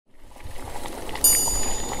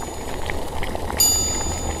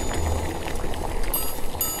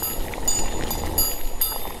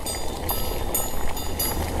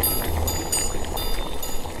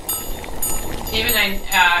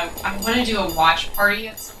I want to do a watch party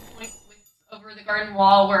at some point over the garden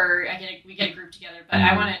wall where we get a group together. But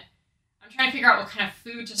I'm trying to figure out what kind of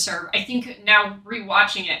food to serve. I think now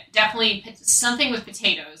rewatching it, definitely something with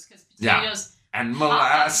potatoes because potatoes and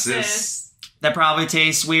molasses. That probably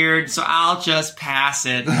tastes weird, so I'll just pass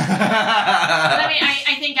it. But I mean,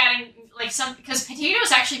 I think adding because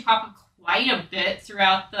potatoes actually pop up quite a bit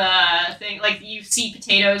throughout the thing. Like you see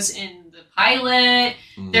potatoes in the pilot.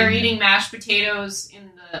 They're eating mashed potatoes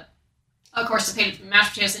in of course, the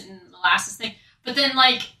mashed potatoes in the molasses thing. But then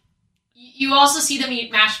you also see them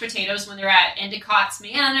eat mashed potatoes when they're at Endicott's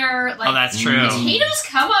Manor. Oh, that's true. Potatoes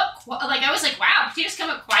come up I was like, wow, potatoes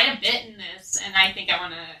come up quite a bit in this, and I think I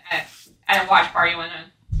want to at a watch party want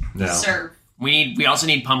to serve. We also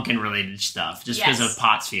need pumpkin related stuff just because of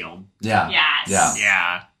Pottsfield. Yeah. Yes.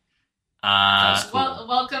 Yeah. Cool.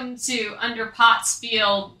 Welcome to Under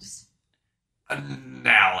Pottsfield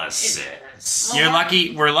analysis. You're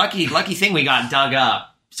lucky. We're lucky. Lucky thing we got dug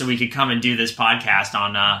up so we could come and do this podcast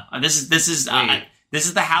on. This is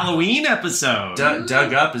the Halloween episode.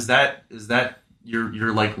 Dug up, is that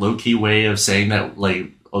your low key way of saying that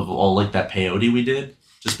of all that peyote we did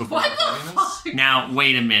just before? What the fuck? Now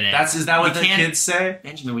wait a minute. Is that what the kids say?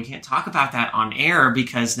 Benjamin, we can't talk about that on air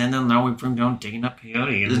because then they'll know we're digging up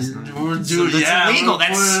peyote. That's illegal.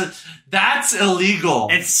 That's illegal.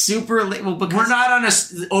 It's super illegal because we're not on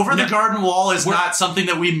the garden wall is not something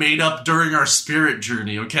that we made up during our spirit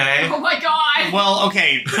journey. Okay. Oh my god. Well,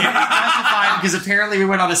 okay. It was justified because apparently we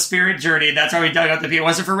went on a spirit journey. And that's why we dug up the peyote. It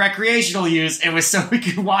wasn't for recreational use. It was so we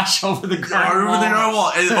could watch over the garden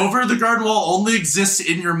wall. And over the garden wall only exists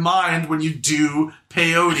in your mind when you do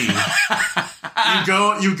peyote.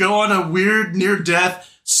 you go on a weird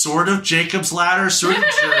near-death sort of Jacob's Ladder sort of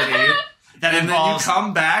journey. And then you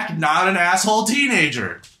come back not an asshole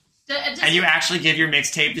teenager. And you actually give your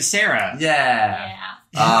mixtape to Sarah. Yeah.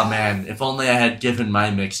 Oh, man. If only I had given my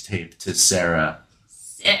mixtape to Sarah.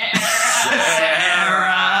 Sarah.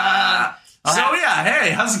 So, yeah. Hey,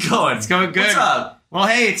 how's it going? It's going good. What's up? Well,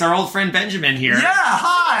 hey, it's our old friend Benjamin here. Yeah,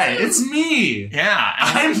 hi. It's me. Yeah.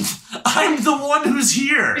 I'm the one who's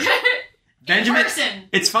here. Benjamin,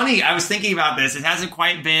 it's funny. I was thinking about this. It hasn't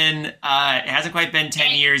quite been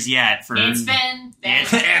 10 years yet. It's been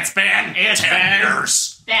 10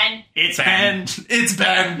 years. It's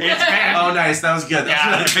been. Oh, nice. That was good.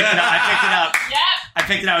 I picked it up. Yep. I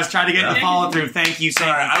picked it up. I was trying to get the follow through. Thank you.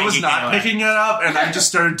 Sorry, I was not picking it up, and I just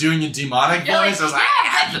started doing a demonic voice. I was like,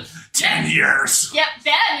 10 years. Yep,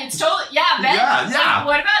 Ben. It's totally Ben. Yeah.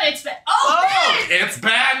 What about it's Ben? Oh, Ben. It's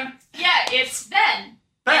Ben. Yeah, it's Ben.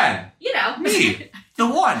 Ben. You know. Me. The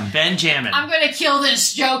one. Benjamin. I'm going to kill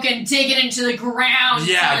this joke and dig it into the ground.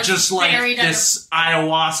 Yeah, just like this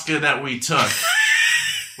ayahuasca that we took.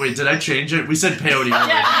 Wait, did I change it? We said peyote earlier.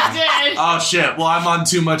 Yeah, you did. Oh, shit. Well, I'm on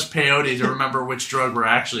too much peyote to remember which drug we're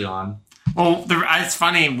actually on. Well, it's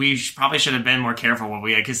funny. We probably should have been more careful what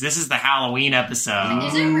we had, because this is the Halloween episode.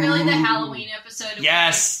 Is it really the Halloween episode?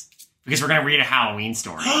 Yes. Because we're going to read a Halloween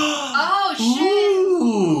story. Oh, shit.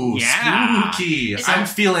 Ooh, yeah. Spooky. I'm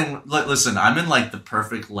feeling, listen, I'm in the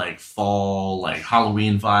perfect fall,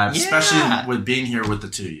 Halloween vibe, especially with being here with the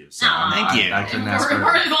two of you. So thank you. I couldn't ask for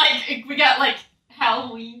we got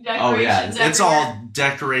Halloween decorations. Oh yeah, everywhere. it's all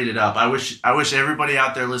decorated up. I wish everybody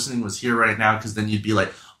out there listening was here right now, because then you'd be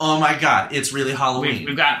like, oh my god, it's really Halloween.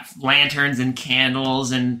 We've got lanterns and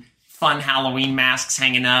candles and fun Halloween masks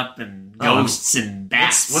hanging up and ghosts and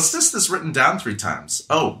bats. What's this that's written down 3 times?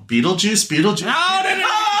 Oh, Beetlejuice. No.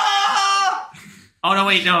 Oh, no,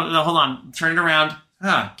 wait, no, hold on. Turn it around.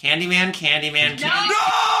 Candyman.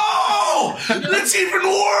 No! That's even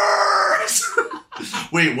worse!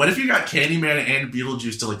 Wait, what if you got Candyman and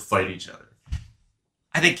Beetlejuice to, fight each other?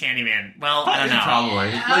 I think Candyman. Well, I don't know.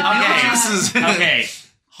 Probably. Beetlejuice is... Okay,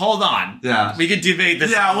 hold on. Yeah. We could debate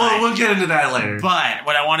this. Yeah, we'll get into that later. But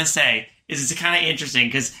what I want to say is it's kind of interesting,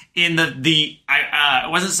 because in it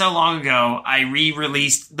wasn't so long ago, I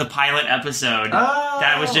re-released the pilot episode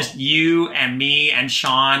that was just you and me and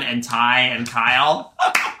Sean and Ty and Kyle.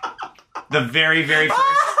 The very, very first,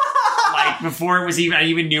 before it was I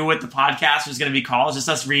even knew what the podcast was going to be called. It was just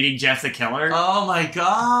us reading Jeff the Killer. Oh my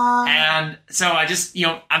god. And so I just,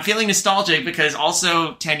 I'm feeling nostalgic, because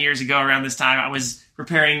also 10 years ago around this time, I was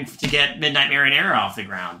preparing to get Midnight Marinara off the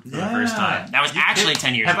ground for the first time. That was actually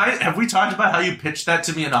 10 years ago. Have we talked about how you pitched that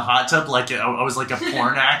to me in a hot tub like I was like a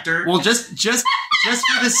porn actor? Well, just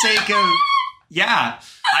for the sake of... Yeah.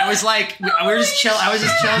 I was I was just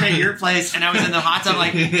chilling at your place, and I was in the hot tub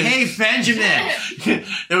hey, Benjamin.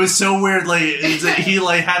 It was so weird. He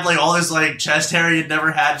had all this chest hair he had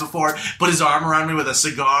never had before, put his arm around me with a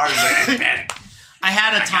cigar. He's like, hey, I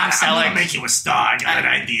had a Tom Selleck. I'm gonna make you a star. I got an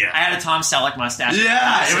idea. I had a Tom Selleck mustache.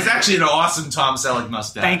 Yeah, it was actually an awesome Tom Selleck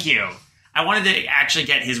mustache. Thank you. I wanted to actually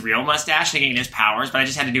get his real mustache to gain his powers, but I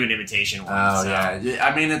just had to do an imitation one. Oh, yeah.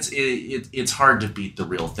 I mean, it's hard to beat the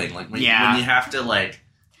real thing. Like, when you have to, like,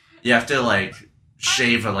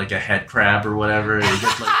 shave a head crab or whatever. You get,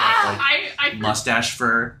 like, that, mustache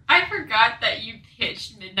fur. I forgot that you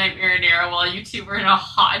pitched Midnight Marinara while you two were in a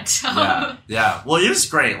hot tub. Yeah. Well, it was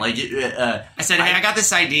great. Like, I said, hey, I got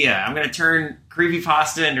this idea. I'm going to turn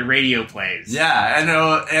creepypasta into radio plays. Yeah, I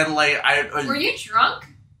know. And, like, were you drunk?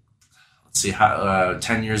 Let's see,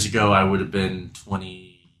 10 years ago, I would have been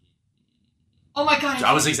 20. Oh my god.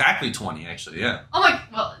 I was exactly 20, actually, yeah. Oh my,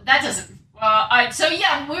 well, that doesn't, so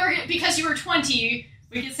yeah, because you were 20,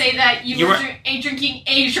 we could say that you were drinking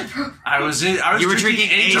age-appropriate. I was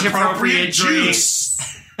drinking age-appropriate juice.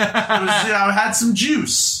 I had some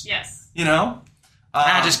juice. Yes. You know?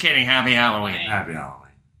 Just kidding, happy Halloween. Right. Happy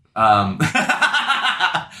Halloween.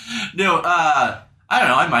 No, I don't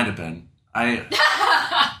know, I might have been.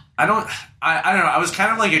 I don't know. I was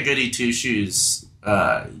kind of like a goody two-shoes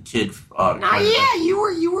kid.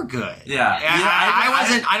 You were good. Yeah. I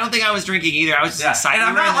wasn't. I don't think I was drinking either. I was just excited. And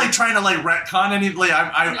I'm not like trying to like retcon anything. Like,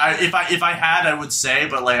 if I had, I would say,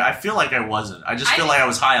 but like I feel like I wasn't. I just feel like I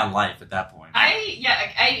was high on life at that point.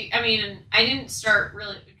 I mean, I didn't start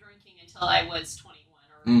really drinking until I was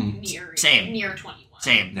 21 or near 21.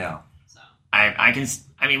 Same. Yeah. So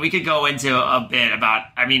I mean, we could go into a bit about.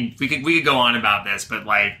 I mean, we could go on about this, but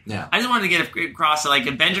like, I just wanted to get across.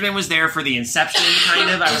 Like, Benjamin was there for the inception, kind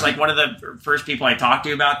of. I was like one of the first people I talked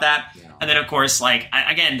to about that, and then of course, like,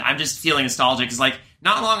 I'm just feeling nostalgic because like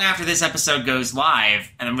not long after this episode goes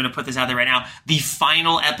live, and I'm going to put this out there right now, the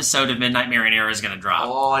final episode of Midnight Marinara is going to drop.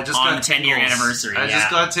 Oh, I just on got the 10-year anniversary. I just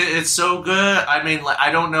got to. It's so good. I mean, like,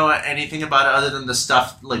 I don't know anything about it other than the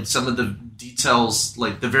stuff, like some of the details,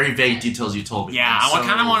 like the very vague details you told me. Yeah, I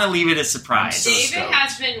kind of want to leave it a surprise. David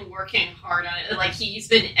has been working hard on it. Like, he's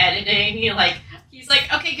been editing. He's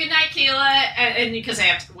like, okay, good night, Kayla, and because I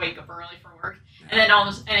have to wake up early for work, and then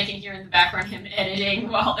and I can hear in the background him editing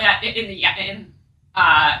while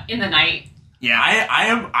in the night. Yeah,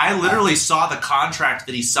 I literally saw the contract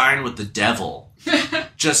that he signed with the devil.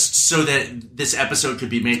 Just so that this episode could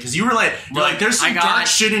be made, because you were like, there's some dark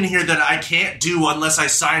shit in here that I can't do unless I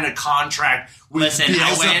sign a contract with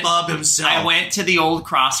Beelzebub himself. I went to the old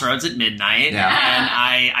Crossroads at midnight, and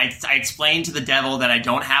I explained to the devil that I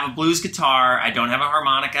don't have a blues guitar, I don't have a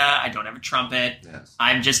harmonica, I don't have a trumpet. Yes.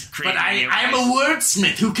 I'm just creating. But I'm a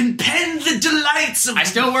wordsmith who can pen the delights of. I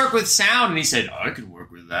still work with sound, and he said, "Oh, I can work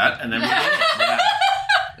with that," and then we did it.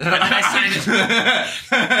 But then I signed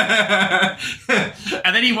it.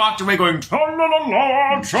 And then he walked away going,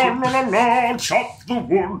 "Cha-la-la-la, cha-la-la-la, chop the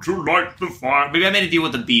wood to light the fire." Maybe I made a deal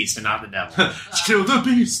with the beast and not the devil. Kill the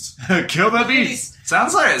beast. Kill the beast.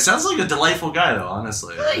 Sounds like a delightful guy, though.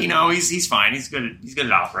 Honestly, you know, he's fine. He's good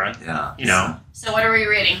at opera. Yeah, you know. So what are we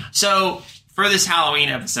reading? So for this Halloween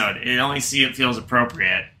episode, it feels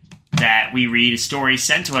appropriate that we read a story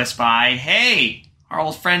sent to us by our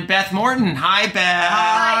old friend Beth Morton. Hi, Beth.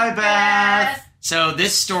 Hi, Beth. So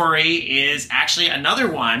this story is actually another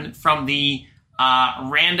one from the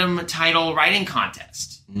random title writing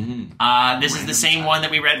contest. This is the same one that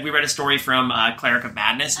we read. We read a story from Cleric of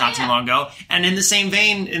Madness not too long ago. And in the same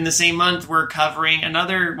vein, in the same month, we're covering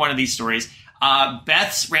another one of these stories.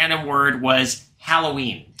 Beth's random word was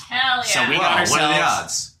Halloween. Hell yeah. So we got ourselves what are the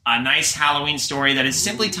odds? A nice Halloween story that is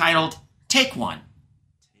simply titled Take One.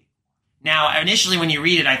 Now, initially when you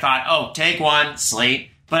read it, I thought, oh, take one,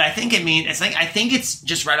 slate. But I think I think it's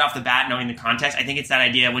just right off the bat, knowing the context. I think it's that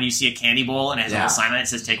idea when you see a candy bowl and it has a little sign on it that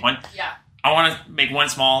says take one. Yeah. I want to make one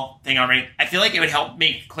small thing already. I feel like it would help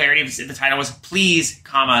make clarity if the title was please,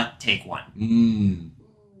 take one.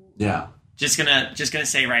 Yeah. Just gonna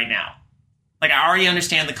say right now. Like, I already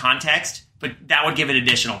understand the context, but that would give it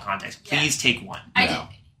additional context. Please take one.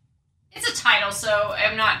 It's a title, so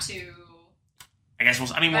I'm not too. I guess we'll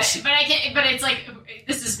see. But it's like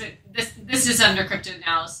this is under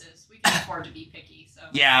cryptanalysis. We can afford to be picky. So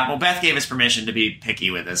yeah, well, Beth gave us permission to be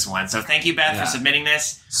picky with this one, so thank you, Beth, for submitting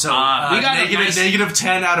this. So we got negative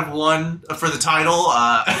 10 out of 1 for the title.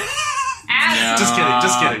 Just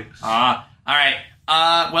kidding. All right.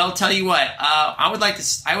 Well, tell you what. I would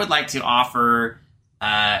like to offer.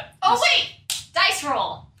 Wait, dice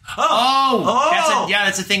roll.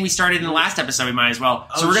 That's a thing we started in the last episode. We might as well.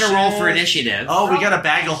 So we're gonna roll for initiative. Oh, we got a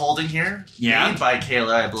bag of holding here. Yeah, made by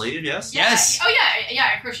Kayla, I believe. Yes. Yes. Oh yeah.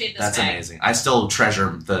 I appreciate this. That's bag. amazing. I still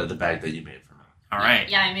treasure the bag that you made for me. All right.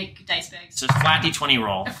 Yeah, I make dice bags. So it's flat D20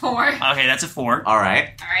 roll. A 4. Okay, that's a 4. All right.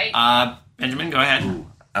 All right. Benjamin, go ahead.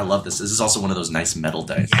 Ooh, I love this. This is also one of those nice metal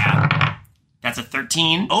dice. Yeah. That's a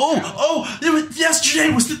 13.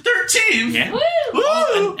 Yesterday was the 13th. Yeah. Woo!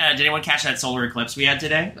 Oh, and, did anyone catch that solar eclipse we had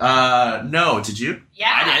today? No. Did you?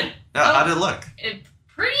 Yeah. I did. How did it look?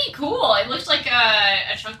 Pretty cool. It looked like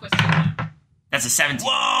a chunk was. That's a 17.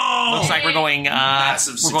 Whoa! Looks like we're going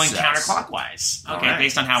Massive going success. counterclockwise. Okay, All right.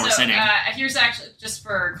 based on how we're sitting. Here's actually, just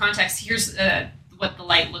for context, here's what the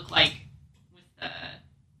light looked like with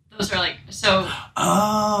those are like, so.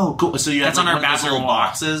 Oh, cool. So you have That's on our one of those bathroom little wall.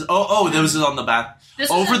 boxes. Oh, those is on the bath.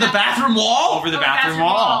 This Over is the bathroom wall? Over the bathroom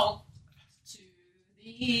wall.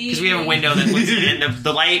 Because Because we have a window that looks in, and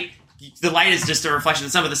the light is just a reflection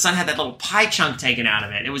of the sun, but the sun had that little pie chunk taken out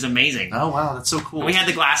of it. It was amazing. Oh, wow. That's so cool. And we had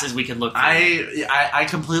the glasses we could look through. I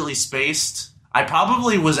completely spaced. I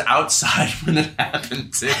probably was outside when it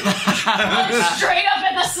happened, too. straight up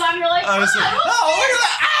at the sun, you're like, I was like, oh, look at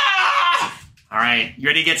that! Ah! All right, you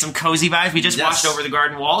ready to get some cozy vibes? We just Yes. watched Over the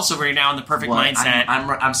Garden Wall, so we're now in the perfect Well, mindset.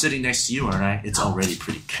 I'm sitting next to you, aren't I? It's already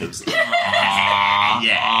pretty cozy.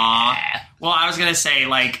 Yeah. Well, I was going to say,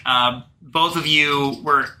 both of you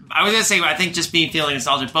were... I was going to say, I think just feeling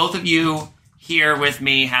nostalgic, both of you here with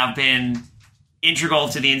me have been integral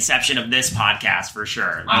to the inception of this podcast, for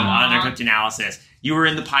sure. Undercooked Analysis. You were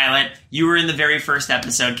in the pilot. You were in the very first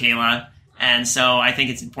episode, Kayla. And so I think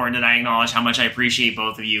it's important that I acknowledge how much I appreciate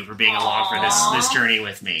both of you for being along for this journey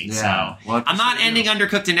with me. Yeah. So Well, I'm not ending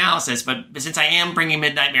Undercooked Analysis, but since I am bringing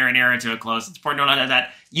Midnight Marinara to a close, it's important to know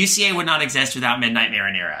that UCA would not exist without Midnight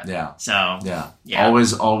Marinara. Yeah. So Yeah.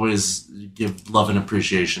 Always give love and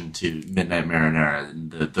appreciation to Midnight Marinara and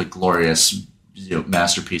the glorious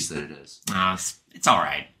masterpiece that it is. It's all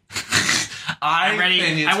right. I'm ready.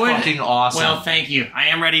 think it's fucking awesome. Well, thank you. I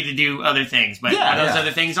am ready to do other things, but what those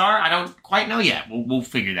other things are, I don't quite know yet. We'll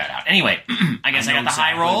figure that out. Anyway, I guess I got the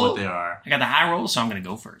high roll. What they are. I got the high roll, so I'm going to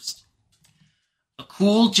go first. A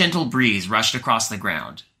cool, gentle breeze rushed across the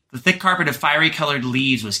ground. The thick carpet of fiery-colored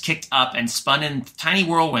leaves was kicked up and spun in tiny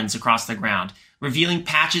whirlwinds across the ground, revealing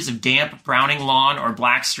patches of damp, browning lawn or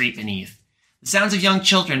black street beneath. The sounds of young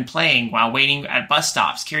children playing while waiting at bus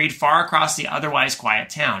stops carried far across the otherwise quiet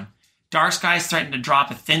town. Dark skies threatened to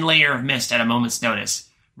drop a thin layer of mist at a moment's notice.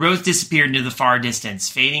 Roads disappeared into the far distance,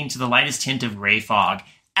 fading to the lightest hint of gray fog.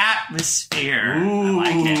 Atmosphere. Ooh. I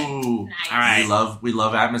like it. Nice. All right. We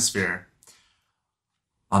love atmosphere.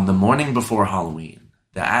 On the morning before Halloween,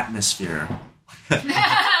 the atmosphere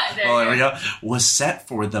There there we go, was set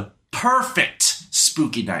for the perfect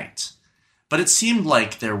spooky night. But it seemed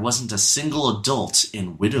like there wasn't a single adult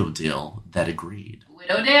in Willowdale that agreed.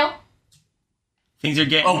 Willowdale? Things are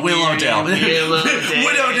getting Willowdale. Willowdale.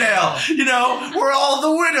 Willowdale. Where all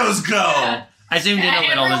the widows go. I zoomed in a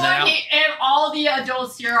little. Does that help? And all the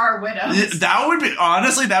adults here are widows. That would be,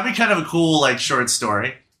 honestly, that'd be kind of a cool, short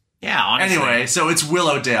story. Yeah, honestly. Anyway, so it's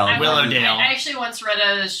Willowdale. I actually once read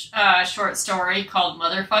a short story called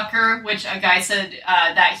Motherfucker, which a guy said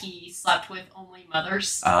that he slept with only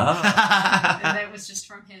mothers. Oh. And that was just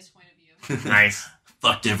from his point of view. Nice.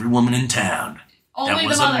 Fucked every woman in town. Only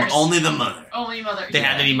the mothers. Only the mother. Only mothers. They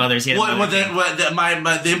had to be mothers. He had a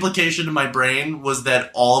mother. The implication in my brain was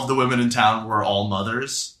that all of the women in town were all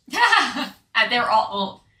mothers. They're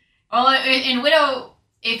all... Well, in Widow...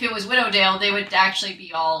 If it was Willowdale, they would actually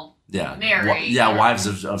be all married. Wives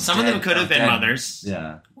of Some of them could have been mothers.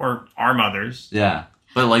 Yeah. Or are mothers. Yeah.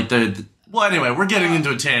 But well, anyway, we're getting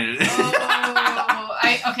into a tangent.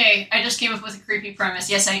 I just came up with a creepy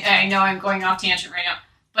premise. Yes, I know I'm going off tangent right now.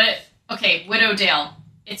 But, okay, Willowdale.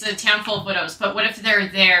 It's a town full of widows. But what if they're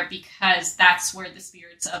there because that's where the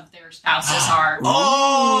spirits of their spouses are?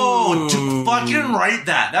 Fucking write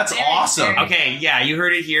that. That's awesome. Okay, yeah, you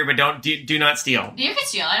heard it here, but do not steal. You can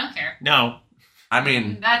steal. I don't care. No. I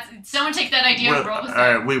mean... Someone take that idea and roll with it.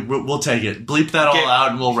 All right, we'll take it. Bleep that all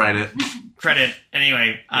out and we'll write it. Credit.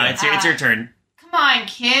 Anyway, it's your turn. Come on,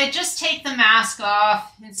 kid. Just take the mask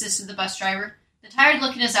off, insisted the bus driver. The tired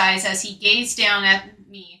look in his eyes as he gazed down at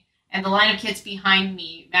me and the line of kids behind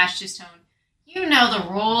me matched his tone. You know the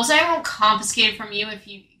rules. I won't confiscate it from you if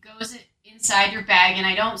it goes inside your bag and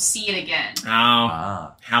I don't see it again.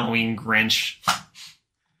 Oh, Halloween Grinch.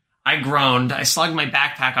 I groaned. I slugged my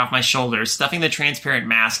backpack off my shoulders, stuffing the transparent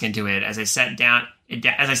mask into it as I sat down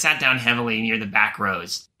heavily near the back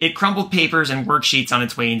rows. It crumpled papers and worksheets on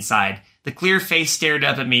its way inside. The clear face stared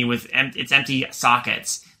up at me with its empty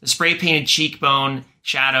sockets. The spray-painted cheekbone,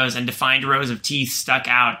 shadows, and defined rows of teeth stuck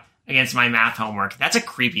out against my math homework. That's a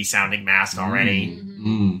creepy-sounding mask already.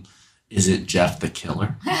 Is it Jeff the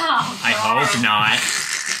Killer? I hope not.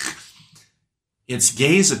 Its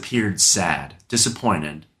gaze appeared sad,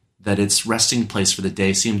 disappointed that its resting place for the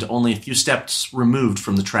day seemed only a few steps removed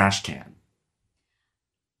from the trash can.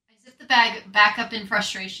 back up in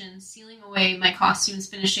frustration, sealing away my costume's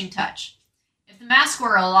finishing touch. If the mask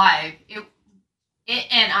were alive, it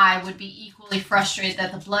and I would be equally frustrated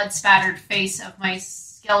that the blood-spattered face of my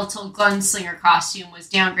skeletal gunslinger costume was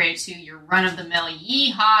downgraded to your run-of-the-mill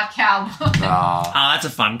yeehaw cowboy. Oh, that's a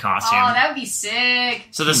fun costume. Oh, that would be sick.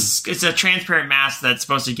 So it's a transparent mask that's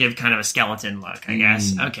supposed to give kind of a skeleton look, I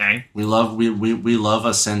guess. Okay. We love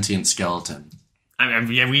a sentient skeleton. I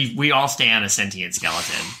mean, yeah, we all stand a sentient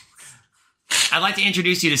skeleton. I'd like to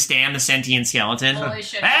introduce you to Stan, the sentient skeleton. Holy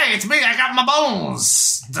shit. Hey, it's me. I got my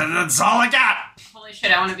bones. That's all I got. Holy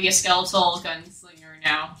shit, I want to be a skeletal gunslinger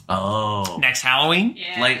now. Oh. Next Halloween?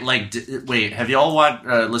 Yeah. Wait, have y'all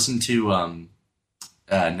listened to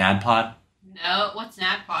NADPod? No, what's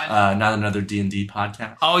NADPod? Not another D&D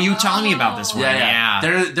podcast. Oh, you were telling me about this one. Yeah.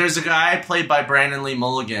 There's a guy played by Brandon Lee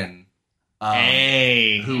Mulligan.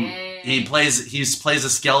 He plays a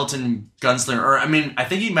skeleton gunslinger, or I mean, I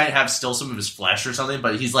think he might have still some of his flesh or something,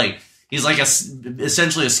 but he's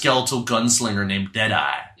essentially a skeletal gunslinger named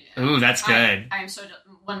Deadeye. Yeah. Ooh, that's good. I'm so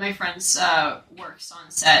one of my friends works on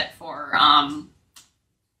set for oh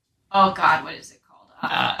god, what is it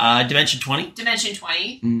called? Dimension 20? Dimension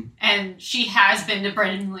 20. And she has been to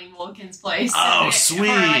Brendan Lee Mulligan's place. Oh, sweet. For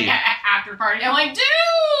like after party. I'm like, dude!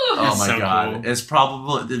 Oh my so god. Cool. It's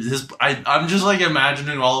probably I'm just like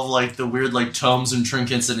imagining all of like the weird like tomes and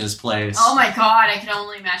trinkets in his place. Oh my god, I can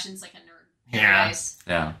only imagine it's like a nerd paradise.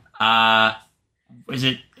 Yeah. Was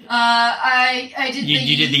it I did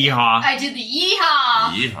you did the yeehaw. I did the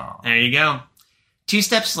yeehaw. Yeehaw. There you go. 2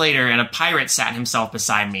 steps later, and a pirate sat himself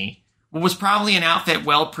beside me. What was probably an outfit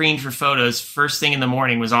well preened for photos first thing in the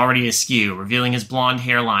morning was already askew, revealing his blonde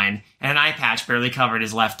hairline, and an eye patch barely covered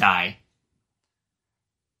his left eye.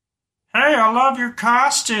 Hey, I love your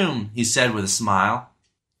costume, he said with a smile.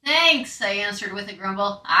 Thanks, I answered with a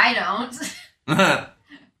grumble. I don't.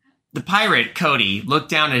 The pirate, Cody, looked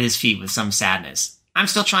down at his feet with some sadness. I'm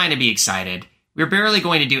still trying to be excited. We're barely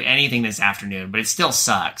going to do anything this afternoon, but it still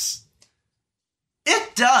sucks.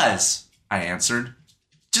 It does, I answered.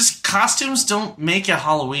 Just costumes don't make it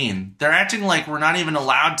Halloween. They're acting like we're not even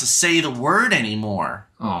allowed to say the word anymore.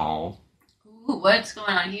 Oh. Ooh, what's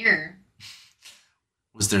going on here?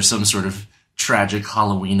 Was there some sort of tragic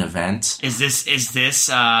Halloween event? Is this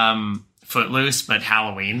Footloose but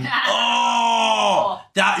Halloween? Oh!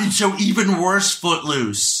 So even worse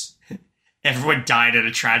Footloose. Everyone died at a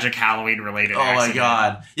tragic Halloween-related accident. Oh my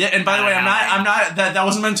god! Yeah, and by the way, I'm not. That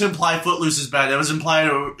wasn't meant to imply Footloose is bad. That was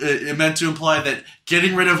it meant to imply that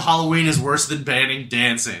getting rid of Halloween is worse than banning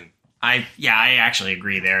dancing. I actually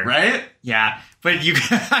agree there. Right? Yeah, but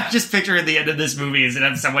I just picture at the end of this movie is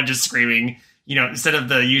have someone just screaming. You know, instead of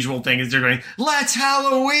the usual thing, is they're going, "Let's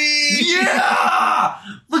Halloween!" Yeah,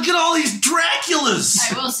 look at all these Draculas.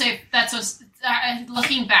 I will say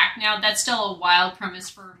looking back now, that's still a wild premise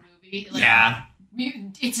for a movie. Like, yeah,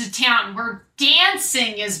 it's a town where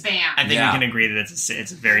dancing is banned. I think we can agree that it's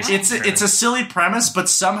a very it's a silly premise, but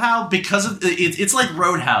somehow because of it's like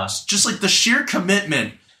Roadhouse, just like the sheer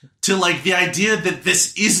commitment to like the idea that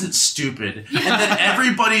this isn't stupid and that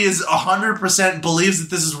everybody is 100% believes that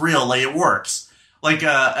this is real, like it works. Like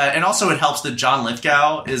and also it helps that John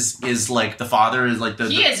Lithgow is like the father is like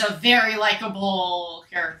he is a very likable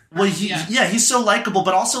character. Well, he's so likable,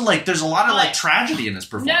 but also like there's a lot of like tragedy in his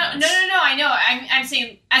performance. No, I know. I'm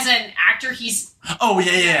saying as an actor, he's. Oh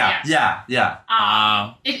yeah.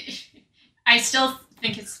 I still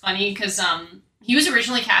think it's funny because he was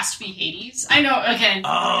originally cast to be Hades. I know again.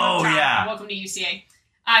 Oh yeah. Welcome to UCA.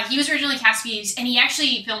 He was originally cast to be Hades, and he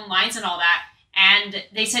actually filmed lines and all that. And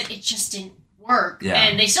they said it just didn't work,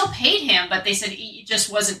 and they still paid him, but they said it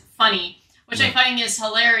just wasn't funny, which I find is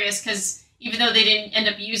hilarious because even though they didn't end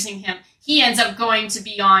up using him, he ends up going to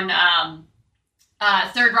be on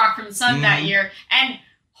Third Rock from the Sun that year, and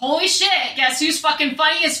holy shit, guess who's fucking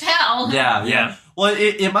funny as hell? Yeah. Well,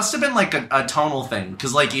 it must have been like a tonal thing,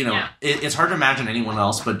 because like, you know, it's hard to imagine anyone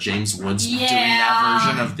else but James Woods doing that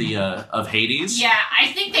version of the of Hades. Yeah, I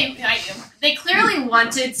think they clearly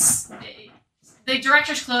wanted. The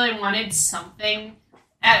directors clearly wanted something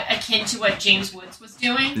akin to what James Woods was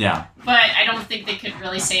doing. Yeah. But I don't think they could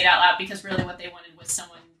really say it out loud because really what they wanted was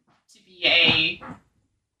someone to be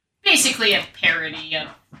basically a parody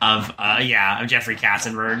of Jeffrey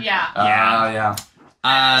Katzenberg. Yeah.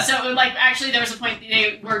 So like actually there was a point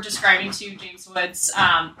they were describing to James Woods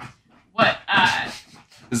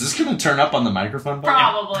Is this going to turn up on the microphone?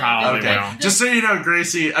 Probably. Okay. Will. Just so you know,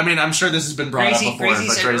 Gracie, I mean, I'm sure this has been brought up before,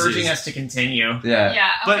 Gracie's urging us to continue. Yeah.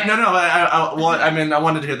 Yeah. Okay. But no, I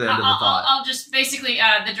wanted to hear the end of the thought. I'll just basically,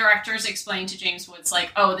 the directors explained to James Woods,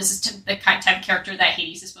 like, oh, this is the type of character that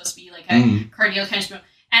Hades is supposed to be, like a cardio kind of.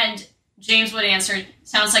 And James would answer,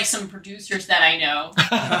 sounds like some producers that I know.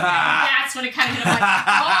 That's when it kind of hit. I'm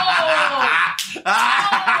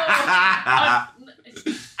like,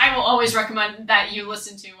 I will always recommend that you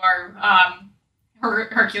listen to our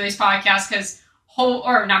Hercules podcast because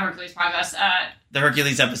not Hercules podcast. The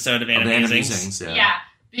Hercules episode of Animazings. Yeah,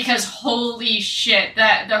 because holy shit,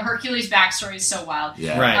 the Hercules backstory is so wild.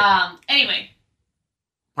 Yeah. Right. Anyway.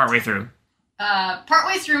 Partway through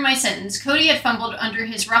My sentence, Cody had fumbled under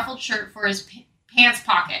his ruffled shirt for his pants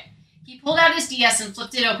pocket. He pulled out his DS and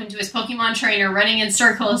flipped it open to his Pokemon trainer running in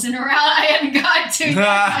circles and around I hadn't got to get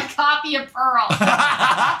a copy of Pearl.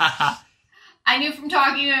 I knew from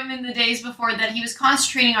talking to him in the days before that he was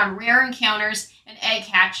concentrating on rare encounters and egg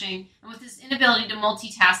hatching, and with his inability to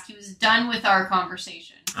multitask, he was done with our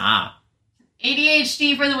conversation.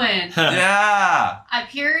 ADHD for the win. Yeah. I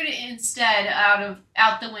peered instead out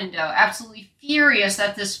the window, absolutely furious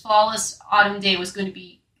that this flawless autumn day was going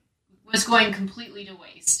completely to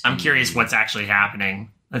waste. I'm curious what's actually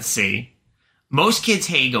happening. Let's see. Most kids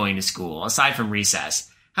hate going to school, aside from recess.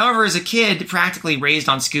 However, as a kid practically raised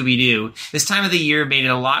on Scooby-Doo, this time of the year made it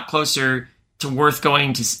a lot closer to worth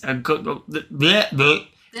going to...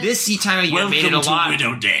 This time of year made it a lot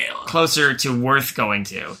closer to worth going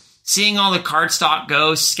to. Seeing all the cardstock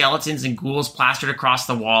ghosts, skeletons, and ghouls plastered across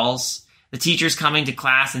the walls, the teachers coming to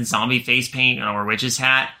class in zombie face paint or witch's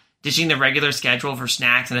hat, ditching the regular schedule for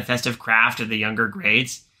snacks and a festive craft of the younger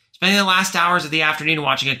grades, spending the last hours of the afternoon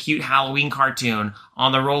watching a cute Halloween cartoon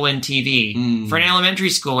on the roll-in TV. For an elementary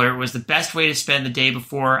schooler, it was the best way to spend the day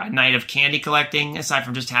before a night of candy collecting, aside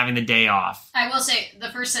from just having the day off. I will say,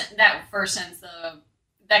 that first sentence,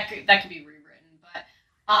 that could be rewritten, but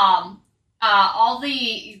all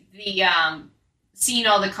the seeing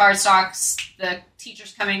all the cardstocks, the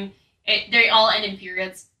teachers coming, they all end in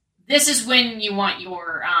periods. This is when you want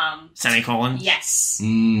your... Semicolon? Yes.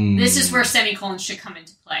 This is where semicolons should come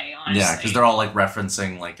into play, honestly. Yeah, because they're all, like,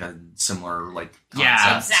 referencing, like, a similar, like, concept.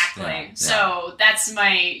 Yeah, exactly. Yeah. So that's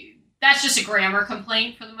just a grammar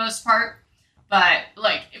complaint for the most part. But,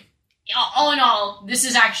 like, all in all, this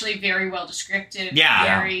is actually very well descriptive.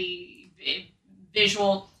 Yeah. Very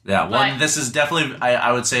visual. Yeah, well, this is definitely,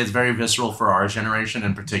 I would say it's very visceral for our generation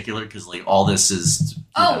in particular, because, like, all this is...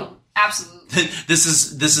 Absolutely. This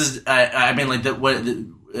is. I mean, like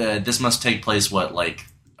this must take place. Early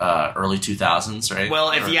 2000s, right?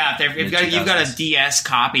 Well, if you've got a DS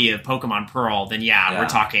copy of Pokemon Pearl, then we're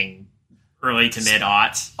talking early to mid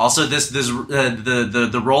aughts. Also,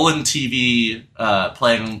 the roll-in TV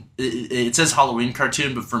playing. It says Halloween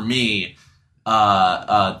cartoon, but for me,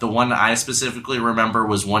 the one I specifically remember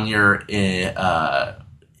was one year in.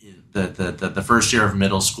 The first year of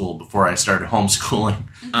middle school before I started homeschooling,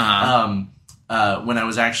 when I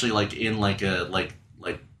was actually like in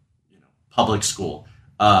public school,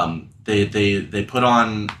 they put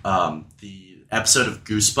on the episode of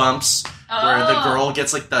Goosebumps where the girl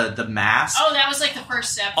gets like the mask. Oh, that was like the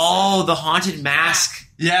first episode. Oh, the haunted mask.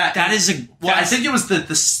 Yeah, that is a. Well, I think it was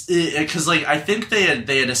because like I think they had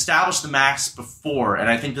established the mask before, and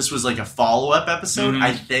I think this was like a follow-up episode.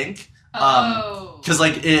 I think. Because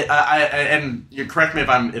like and you correct me if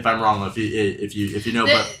I'm wrong if you know,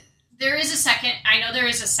 but there is a second. I know there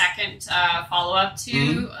is a second follow up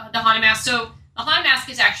to the Haunted Mask. So the Haunted Mask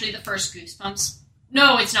is actually the first Goosebumps.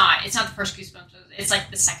 No, it's not. It's not the first Goosebumps. It's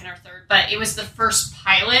like the second or third, but it was the first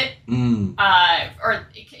pilot. I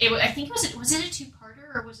think was it a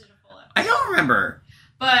 2-parter or was it a full episode? I don't remember.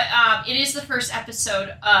 But it is the first episode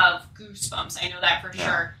of Goosebumps. I know that for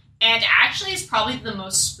sure. And actually, it's probably the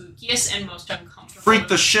most spookiest and most uncomfortable. Freaked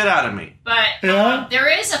the shit out of me. But there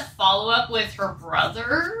is a follow-up with her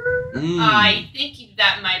brother. I think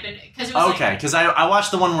that might have been... Cause it was because I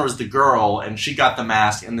watched the one where it was the girl, and she got the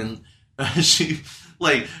mask, and then she's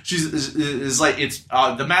the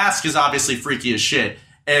mask is obviously freaky as shit.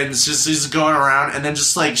 And she's going around, and then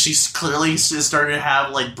just, like, she's clearly starting to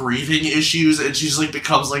have, like, breathing issues, and she's, like,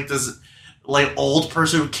 becomes, like, this... like old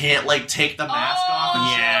person who can't like take the mask off.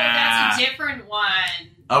 And that's a different one.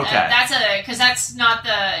 Okay, because that's not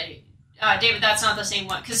the David. That's not the same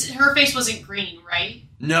one because her face wasn't green, right?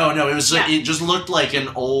 No, it was. Like, it just looked like an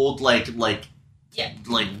old like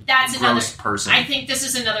that's gross person. I think this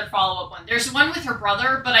is another follow up one. There's one with her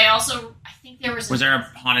brother, but I think there was. Was there a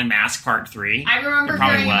Haunted Mask Part 3? I remember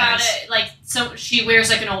hearing about it. Like, so she wears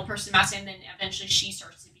like an old person mask, and then eventually she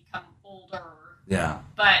starts to become older. Yeah,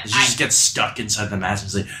 but she just gets stuck inside the mask.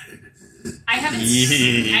 It's like I haven't.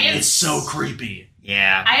 It's so creepy.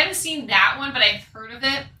 Yeah, I haven't seen that one, but I've heard of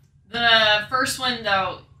it. The first one,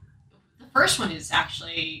 though, is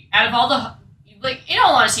actually out of all the like. In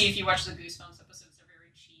all honesty, if you watch the Goosebumps episodes, they're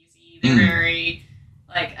very cheesy. They're very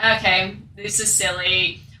Like, okay, this is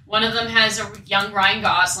silly. One of them has a young Ryan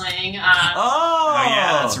Gosling. Oh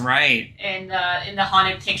yeah, that's right. In the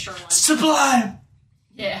haunted picture one. Sublime.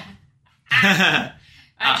 Yeah. I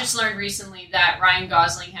just learned recently that Ryan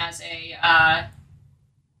Gosling has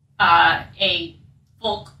a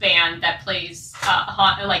folk band that plays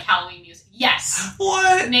like Halloween music. Yes.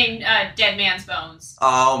 What? Named Dead Man's Bones.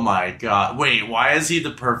 Oh my god! Wait, why is he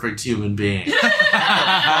the perfect human being?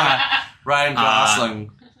 Ryan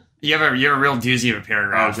Gosling. You have a real doozy of a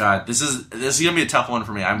paragraph. Oh god, this is gonna be a tough one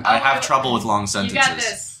for me. I have trouble with long sentences. You got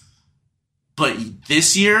this. But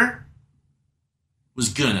this year was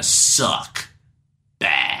gonna suck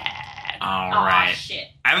bad. All right. Shit.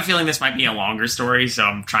 I have a feeling this might be a longer story, so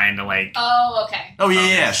I'm trying to like. Oh, okay. Oh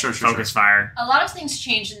yeah, sure. Focus fire. A lot of things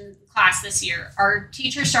changed in class this year. Our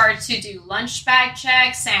teacher started to do lunch bag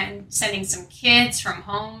checks and sending some kids from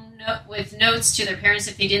home with notes to their parents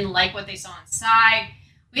if they didn't like what they saw inside.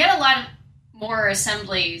 We had a lot of more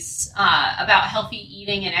assemblies about healthy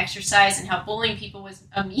eating and exercise and how bullying people was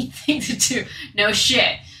a mean thing to do. No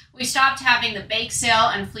shit. We stopped having the bake sale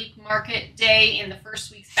and flea market day in the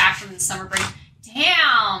first weeks back from the summer break.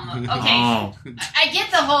 Damn. Okay. Oh. I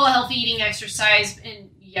get the whole healthy eating, exercise, and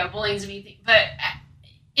bullying's a mean thing, but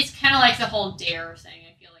it's kind of like the whole dare thing.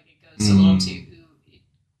 I feel like it goes a little too.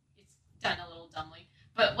 It's done a little dumbly.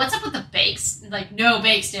 But what's up with the bakes? Like, no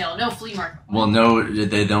bake sale, no flea market. Well, no,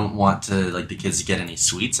 they don't want to like the kids to get any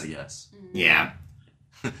sweets, I guess. Yeah.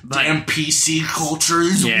 Damn PC culture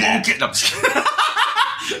is woke. No,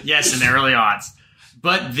 yes, in the early aughts.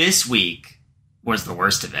 But this week was the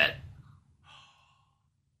worst of it.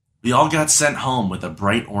 We all got sent home with a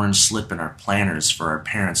bright orange slip in our planners for our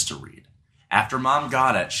parents to read. After Mom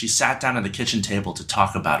got it, she sat down at the kitchen table to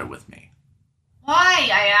talk about it with me. Why,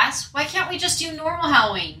 I asked. Why can't we just do normal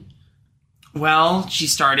Halloween? Well, she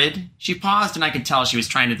started. She paused, and I could tell she was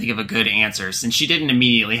trying to think of a good answer, since she didn't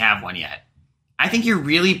immediately have one yet. I think you're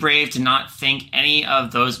really brave to not think any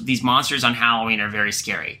of these monsters on Halloween are very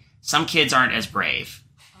scary. Some kids aren't as brave.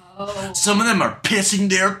 Oh. Some of them are pissing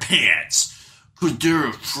their pants because they're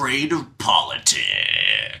afraid of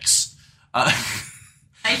politics. I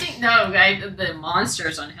think, the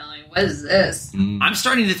monsters on Halloween. What is this? I'm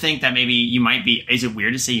starting to think that maybe you might be... Is it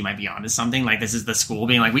weird to say you might be onto something? Like, this is the school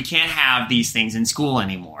being like, we can't have these things in school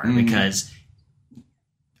anymore because...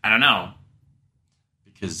 I don't know.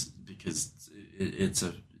 Because it's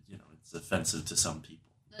offensive to some people.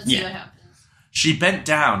 Let's see what happens. She bent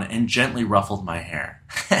down and gently ruffled my hair.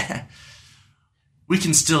 We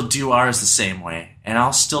can still do ours the same way, and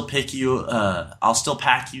I'll still pack you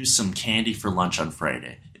some candy for lunch on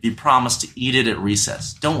Friday if you promise to eat it at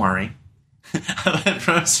recess. Don't worry. I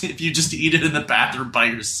promise if you just eat it in the bathroom by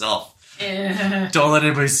yourself. Don't let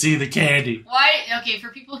anybody see the candy. Why? Okay, for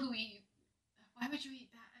people who eat, why would you eat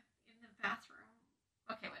that in the bathroom?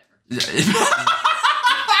 Okay, whatever.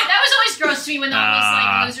 That was always gross to me when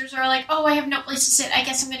all these losers are like, "Oh, I have no place to sit. I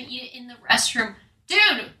guess I'm going to eat it in the restroom."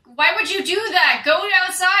 Dude, why would you do that? Go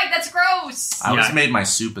outside. That's gross. I always made my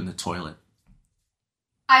soup in the toilet.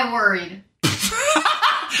 I worried.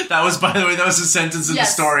 That was, by the way, a sentence in the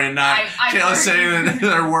story, and not Kayla saying that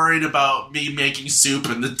they're worried about me making soup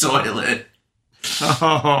in the toilet.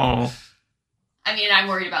 Oh. I mean, I'm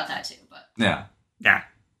worried about that too, but yeah.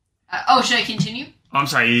 Should I continue? Oh, I'm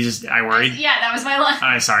sorry. I worried. Yeah, that was my line.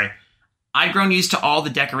 Oh, sorry. I'd grown used to all the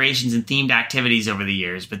decorations and themed activities over the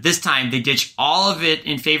years, but this time they ditched all of it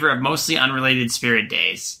in favor of mostly unrelated spirit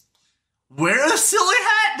days. Wear a silly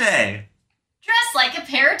hat day. Dress like a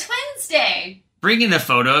pair of twins day. Bring in a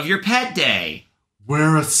photo of your pet day.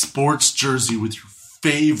 Wear a sports jersey with your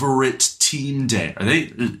favorite team day. Are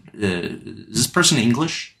they? Is this person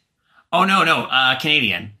English? Oh, no,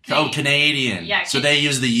 Canadian. Oh, Canadian. Yeah. So they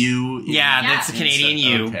use the U. Yeah, that's the Canadian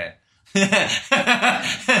U. Okay. The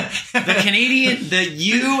Canadian, the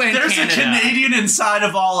U and There's Canada. a Canadian inside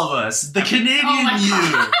of all of us. The Canadian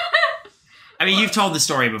U. I mean, you've told the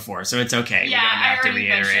story before, so it's okay. Yeah, we don't have to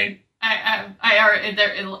reiterate. I already,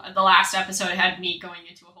 the last episode had me going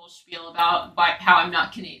into a whole spiel about how I'm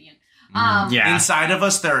not Canadian. Yeah. Inside of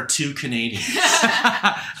us, there are two Canadians.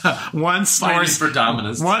 One snores for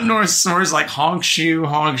dominance. One snores like honk shoe,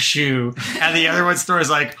 and the other one snores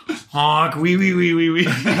like honk wee wee wee wee wee.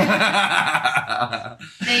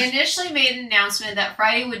 They initially made an announcement that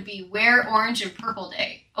Friday would be Wear Orange and Purple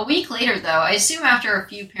Day. A week later, though, I assume after a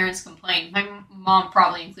few parents complained, my mom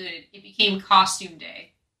probably included, it became Costume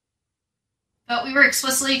Day. But we were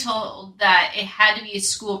explicitly told that it had to be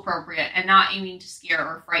school appropriate and not aiming to scare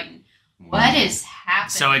or frighten. What is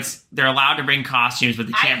happening? So they're allowed to bring costumes, but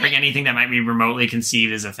they can't bring anything that might be remotely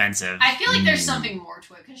conceived as offensive. I feel like there's something more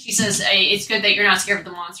to it, because she says, hey, it's good that you're not scared of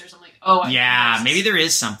the monsters. I'm like, oh, yeah, maybe there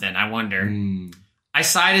is something. I wonder. I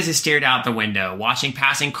sighed as I stared out the window, watching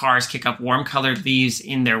passing cars kick up warm-colored leaves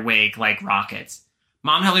in their wake like rockets.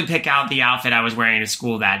 Mom helped me pick out the outfit I was wearing to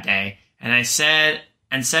school that day, and I said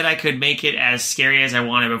I could make it as scary as I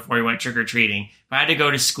wanted before we went trick-or-treating, but I had to go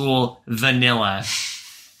to school vanilla.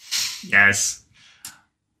 Yes.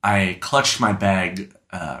 I clutched my bag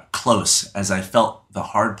close as I felt the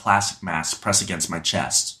hard plastic mask press against my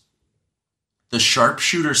chest. The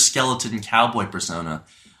sharpshooter skeleton cowboy persona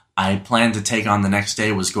I planned to take on the next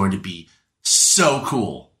day was going to be so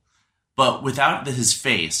cool. But without his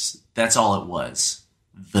face, that's all it was.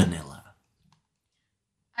 Vanilla.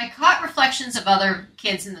 I caught reflections of other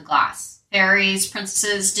kids in the glass. Fairies,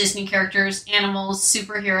 princesses, Disney characters, animals,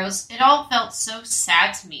 superheroes. It all felt so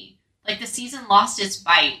sad to me. Like the season lost its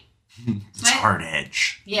bite. It's hard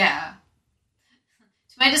edge. Yeah.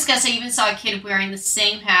 To my disgust, I even saw a kid wearing the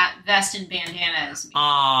same hat, vest, and bandana as me.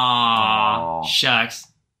 Aww. Shucks.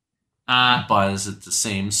 Buzz at the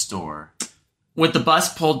same store. With the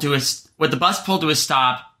bus pulled to a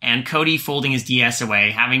stop and Cody folding his DS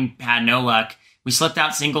away, having had no luck, we slipped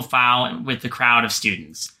out single file with the crowd of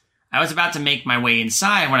students. I was about to make my way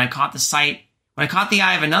inside when I caught the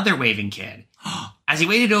eye of another waving kid. As he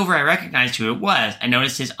waded over, I recognized who it was. I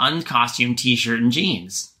noticed his uncostumed t-shirt and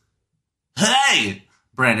jeans. Hey!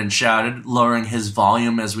 Brandon shouted, lowering his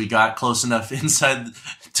volume as we got close enough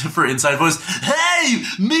for inside voice. Hey!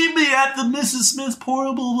 Meet me at the Mrs. Smith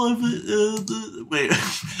portable...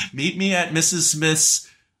 Meet me at Mrs. Smith's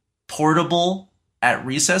portable at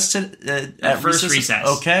recess... at first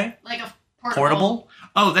recess. Okay. Like a portable?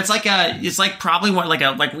 Oh, that's it's like probably what,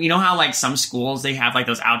 like you know how like some schools, they have like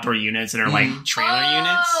those outdoor units that are like trailer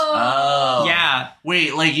units? Oh. Yeah.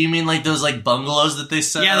 Wait, like you mean like those like bungalows that they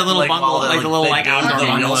set up? Yeah, the little bungalow, like the little like outdoor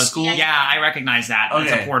bungalows. School? Yeah, I recognize that. Okay.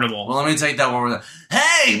 It's a portable. Well, let me take that one.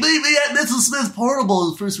 Hey, meet me at Mrs. Smith's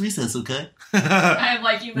portable first recess, okay? I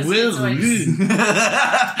like you, Mrs. Smith.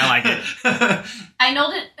 I like it. I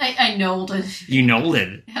nodded. You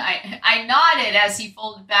nodded. I nodded as he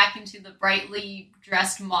folded back into the brightly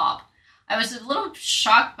dressed mob. I was a little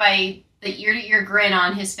shocked by the ear-to-ear grin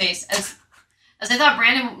on his face, as I thought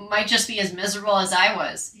Brandon might just be as miserable as I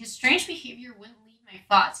was. His strange behavior wouldn't leave my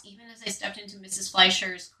thoughts, even as I stepped into Mrs.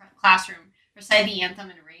 Fleischer's classroom, recited the anthem,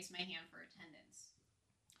 and raised my hand for attendance.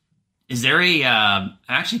 Is there I'm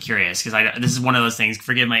actually curious, because this is one of those things,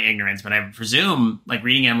 forgive my ignorance, but I presume, like,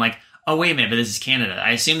 reading it, I'm like, oh, wait a minute, but this is Canada.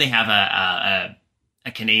 I assume they have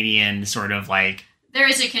a Canadian sort of, like... There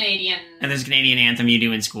is a Canadian... And there's a Canadian anthem you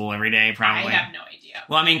do in school every day, probably. I have no idea.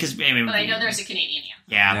 Well, I mean, because... but I know there's a Canadian anthem.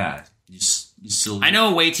 Yeah. Yeah. You still... I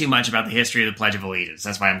know way too much about the history of the Pledge of Allegiance.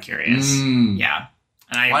 That's why I'm curious. Yeah.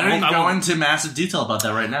 And why don't you go into massive detail about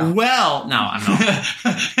that right now? Well, no, I'm not.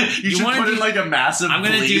 you should put in like a massive... I'm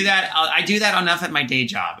going to do that. I do that enough at my day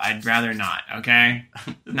job. I'd rather not, okay?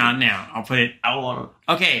 Not now. I'll put it... I want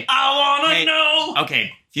to... Okay. I want to know!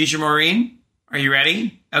 Okay. Future Maureen, are you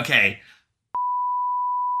ready? Okay.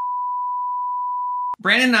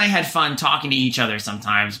 Brandon and I had fun talking to each other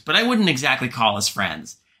sometimes, but I wouldn't exactly call us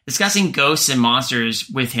friends. Discussing ghosts and monsters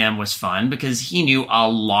with him was fun because he knew a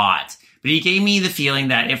lot. But he gave me the feeling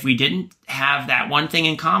that if we didn't have that one thing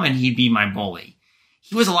in common, he'd be my bully.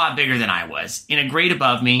 He was a lot bigger than I was, in a grade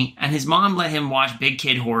above me, and his mom let him watch big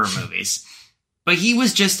kid horror movies. But he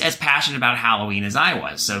was just as passionate about Halloween as I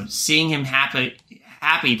was, so seeing him happy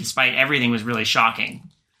despite everything was really shocking.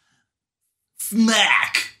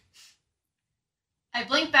 Smack! I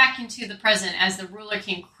blinked back into the present as the ruler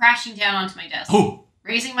came crashing down onto my desk. Oh.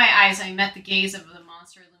 Raising my eyes, I met the gaze of the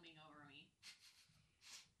monster looming over me.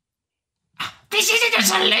 This isn't a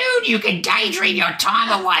saloon! You can daydream your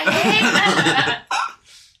time away!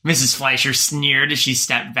 Mrs. Fleischer sneered as she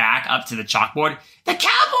stepped back up to the chalkboard. The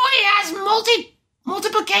cowboy has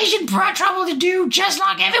multiplication trouble to do, just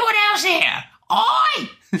like everyone else here. Oi!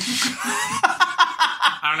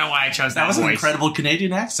 I don't know why I chose that was voice. An incredible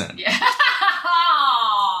Canadian accent. Yeah.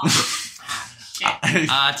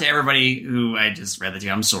 To everybody who I just read that to,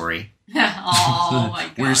 I'm sorry. Oh my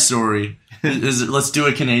god. We're sorry. Let's do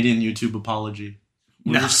a Canadian YouTube apology.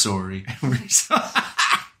 We're sorry.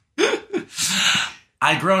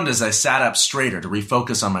 I groaned as I sat up straighter to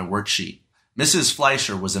refocus on my worksheet. Mrs.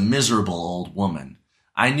 Fleischer was a miserable old woman.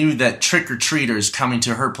 I knew that trick-or-treaters coming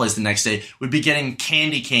to her place the next day would be getting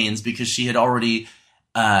candy canes because she had already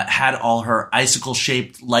had all her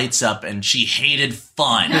icicle-shaped lights up and she hated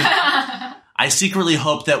fun. I secretly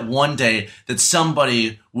hoped that one day that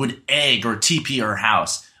somebody would egg or TP her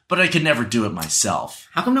house, but I could never do it myself.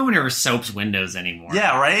 How come no one ever soaps windows anymore?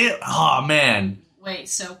 Yeah, right? Oh, man. Wait,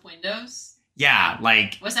 soap windows? Yeah,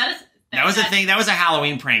 like... Was that a... That was a thing. That was a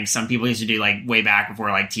Halloween prank some people used to do, like, way back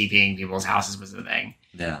before, like, TPing people's houses was a thing.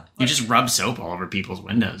 Yeah. You just rub soap all over people's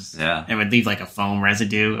windows. Yeah. It would leave, like, a foam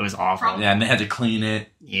residue. It was awful. Yeah, and they had to clean it.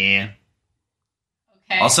 Yeah.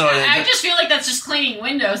 Okay. Also, I just feel like that's just cleaning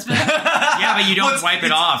windows. But Yeah, but you don't wipe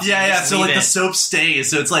it off. Yeah. So, like, it. the soap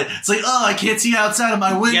stays. So it's like, oh, I can't see outside of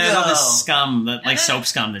my window. Yeah, there's all this scum, soap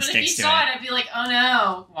scum that but sticks if you to saw it. it, I'd be like, oh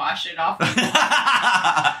no, wash it off.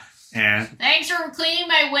 Yeah. Thanks for cleaning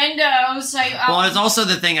my windows. Well, it's also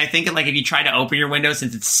the thing. I think like if you try to open your window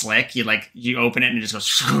since it's slick, you open it and it just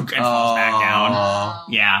goes and falls back down. Oh.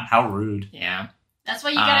 Yeah. How rude. Yeah. That's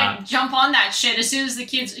why you gotta jump on that shit as soon as the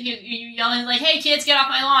kids you yelling like, "Hey kids, get off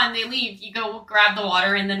my lawn!" They leave. You go grab the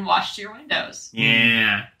water and then wash your windows.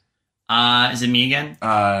 Yeah. Is it me again?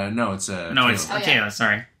 No, it's No, it's Oh, okay. yeah.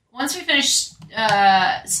 Sorry. Once we finished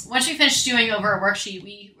doing over our worksheet,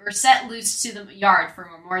 we were set loose to the yard for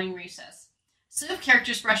a morning recess. A slew of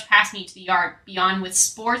characters brushed past me to the yard beyond with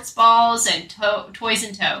sports balls and toys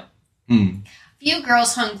in tow. A few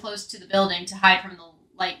girls hung close to the building to hide from the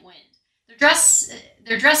light wind.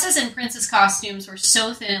 Their dresses and princess costumes were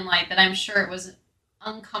so thin and light that I'm sure it was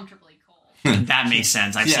uncomfortably cold. That makes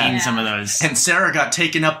sense. I've seen some of those. And Sarah got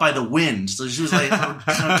taken up by the wind, so she was like,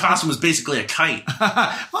 her costume was basically a kite.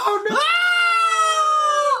 Oh no!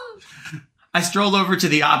 I strolled over to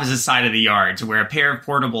the opposite side of the yard to where a pair of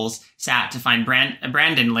portables sat to find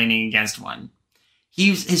Brandon leaning against one.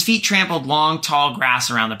 His feet trampled long, tall grass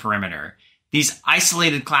around the perimeter. These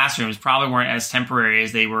isolated classrooms probably weren't as temporary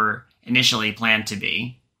as they were initially planned to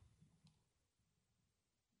be.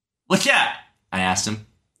 What's that? I asked him.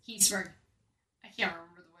 He smirked. I can't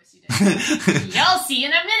remember the voice you did. You'll see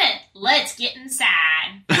in a minute. Let's get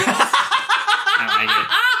inside. I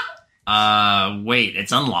like it. Wait,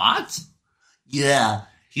 it's unlocked? Yeah.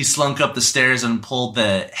 He slunk up the stairs and pulled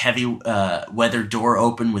the heavy weather door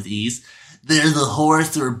open with ease. There's a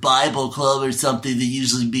horse or Bible club or something that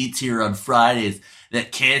usually meets here on Fridays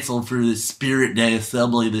that canceled for the Spirit Day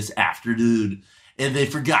Assembly this afternoon, and they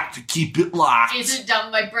forgot to keep it locked. Is it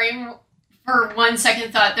dumb? My brain, for 1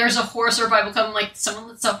 second, thought there's a horse or Bible club. I'm like, someone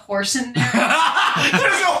lets a horse in there? There's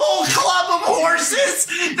a whole club of horses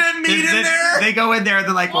that meet in there. They go in there and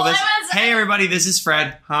they're like, Well, hey everybody, this is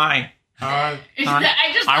Fred. Hi. I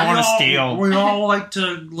want to steal. We all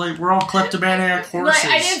we're all kleptomaniac horses.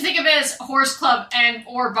 I didn't think of it as horse club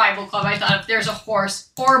or Bible club. I thought if there's a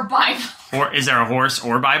horse or Bible. Is there a horse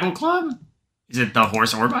or Bible club? Is it the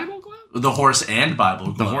horse or Bible club? The horse and Bible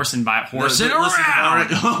club. The horse and Bible. Horsing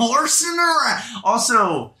around. Horsing around.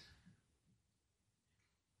 Also,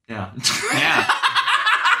 yeah. Yeah.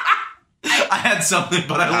 I had something,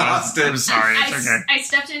 but I lost it. I'm sorry. It's okay. I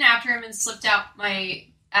stepped in after him and slipped out of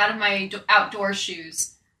my outdoor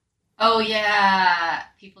shoes. Oh yeah,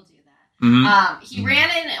 people do that. Mm-hmm. He ran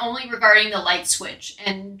in only regarding the light switch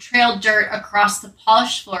and trailed dirt across the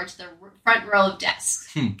polished floor to the front row of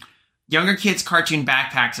desks. Younger kids' cartoon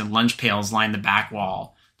backpacks and lunch pails lined the back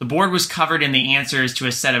wall. The board was covered in the answers to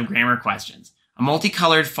a set of grammar questions. A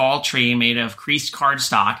multicolored fall tree made of creased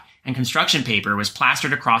cardstock and construction paper was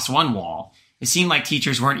plastered across one wall. It seemed like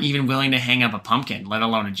teachers weren't even willing to hang up a pumpkin, let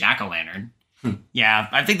alone a jack-o'-lantern. Yeah,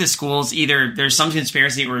 I think the schools, either there's some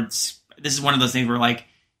conspiracy or this is one of those things where like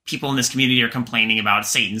people in this community are complaining about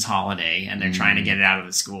Satan's holiday and they're trying to get it out of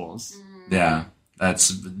the schools. Yeah, that's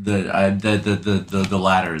the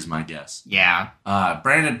latter is my guess. Yeah.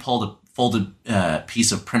 Brandon pulled a folded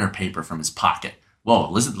piece of printer paper from his pocket.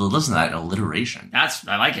 Whoa, listen to that alliteration. I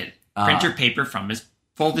like it.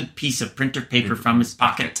 Folded piece of printer paper from his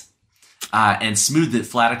pocket. And smoothed it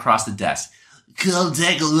flat across the desk. Come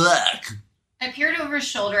take a look. I peered over his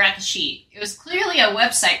shoulder at the sheet. It was clearly a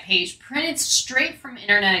website page printed straight from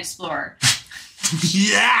Internet Explorer.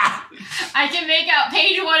 Yeah! I can make out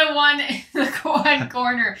page 101 in the one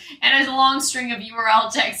corner and a long string of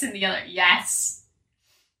URL text in the other. Yes!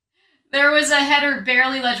 There was a header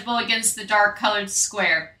barely legible against the dark-colored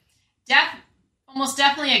square. Almost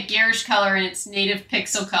definitely a garish color in its native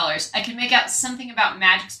pixel colors. I could make out something about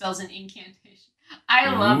magic spells and incantations. I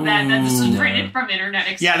love that this was printed from Internet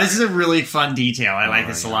Explorer. Yeah, this is a really fun detail. I like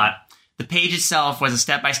this a lot. The page itself was a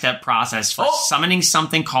step-by-step process for summoning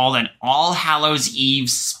something called an All Hallows Eve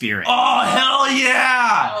spirit. Oh, hell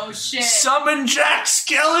yeah! Oh, shit. Summon Jack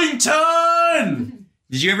Skellington!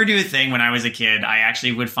 Did you ever do a thing when I was a kid? I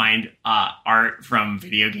actually would find art from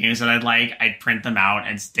video games that I'd like. I'd print them out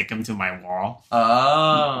and stick them to my wall.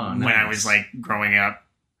 Oh, when I was, like, growing up.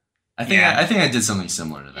 I think I did something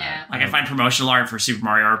similar to that. Yeah. Like I find promotional art for Super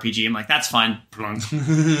Mario RPG. I'm like, that's fun.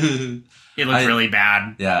 It looked really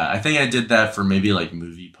bad. Yeah, I think I did that for maybe like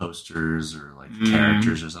movie posters or like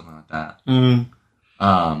characters or something like that.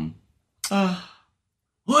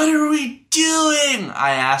 What are we doing?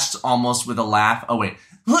 I asked almost with a laugh. Oh wait,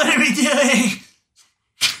 what are we doing?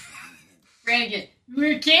 Brandon,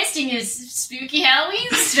 we're casting a spooky Halloween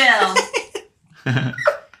spell.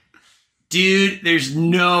 Dude, there's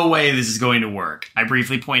no way this is going to work. I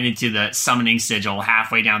briefly pointed to the summoning sigil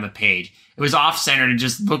halfway down the page. It was off-centered and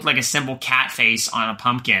just looked like a simple cat face on a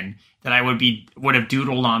pumpkin that I would have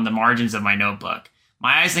doodled on the margins of my notebook.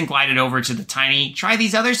 My eyes then glided over to the tiny "Try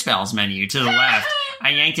these other spells" menu to the left.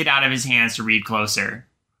 I yanked it out of his hands to read closer.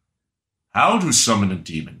 How to summon a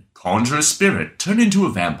demon. Conjure a spirit. Turn into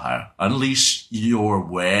a vampire. Unleash your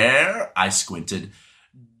where? I squinted.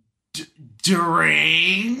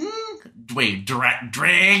 Dragon? Wait, dragon?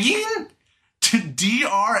 Dragin?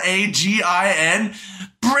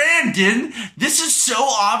 Brandon, this is so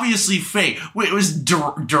obviously fake. Wait, it was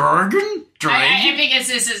dragon? I think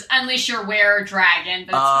this is Unleash Your Were Dragon,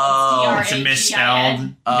 but it's It's a Dragin.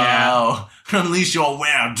 misspelled. Oh, unleash your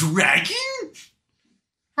where? Dragon?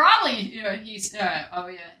 Probably,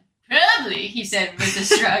 probably, he said with a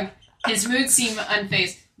shrug. His mood seemed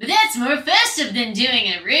unfazed. But that's more festive than doing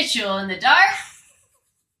a ritual in the dark.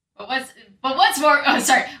 What's more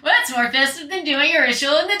festive than doing a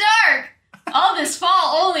ritual in the dark? All this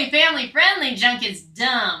fall-only family-friendly junk is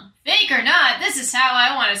dumb. Fake or not, this is how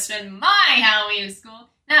I want to spend my Halloween at school.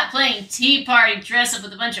 Not playing tea party dress-up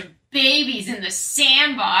with a bunch of babies in the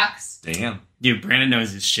sandbox. Damn. Dude, Brandon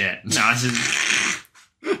knows his shit. No, this is...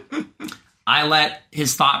 I let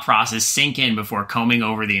his thought process sink in before combing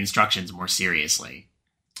over the instructions more seriously.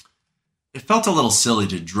 It felt a little silly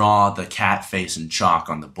to draw the cat face in chalk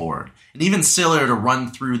on the board, and even sillier to run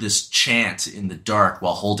through this chant in the dark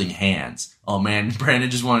while holding hands. Oh man, Brandon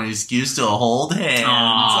just wanted an excuse to hold hands.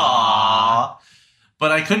 Aww.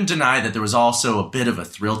 But I couldn't deny that there was also a bit of a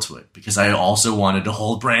thrill to it, because I also wanted to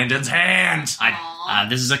hold Brandon's hand.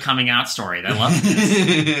 This is a coming out story. I love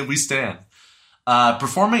this. We stand.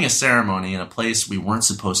 Performing a ceremony in a place we weren't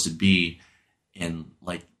supposed to be in,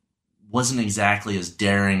 like, wasn't exactly as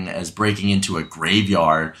daring as breaking into a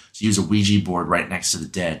graveyard to use a Ouija board right next to the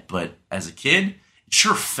dead. But as a kid, it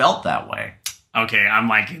sure felt that way. Okay, I'm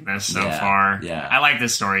liking this so far. Yeah. I like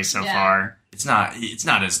this story so far. It's not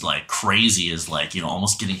as like crazy as like,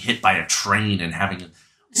 almost getting hit by a train and having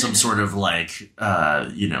some sort of like,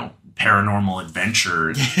 paranormal adventure.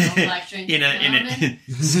 in a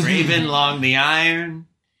scraping along the iron.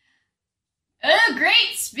 Oh,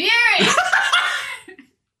 great spirit!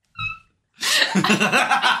 I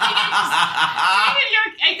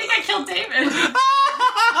think I killed David.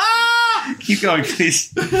 Keep going,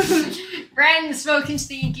 please. Brandon spoke into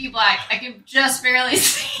the inky black. I could just barely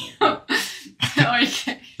see him.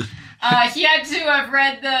 He had to have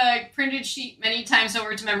read the printed sheet many times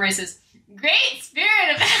over to memorize this. Great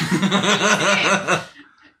spirit of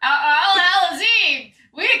All Hallows Eve,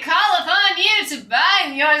 we call upon you to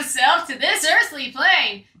bind yourself to this earthly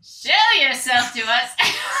plane. Show yourself to us.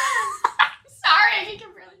 Sorry, I can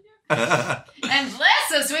really do it. And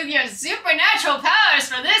bless us with your supernatural powers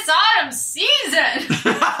for this autumn season.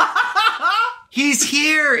 He's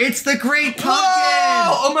here! It's the Great Pumpkin!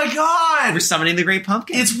 Whoa! Oh my god! We're summoning the Great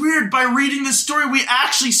Pumpkin. It's weird. By reading this story, we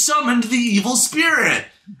actually summoned the evil spirit.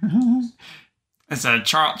 So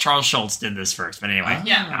Charles Schultz did this first, but anyway.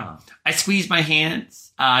 Yeah. I squeezed my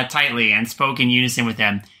hands tightly and spoke in unison with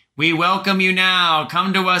them. We welcome you now.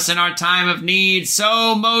 Come to us in our time of need.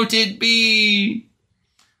 So mote it be.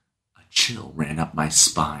 A chill ran up my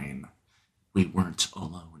spine. We weren't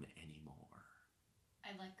alone anymore. I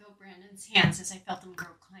let go Brandon's hands as I felt them grow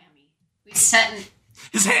clammy. We sat in...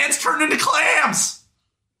 His hands turned into clams!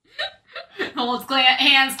 Hold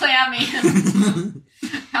hands clammy.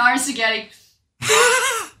 Power spaghetti.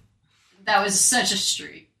 That was such a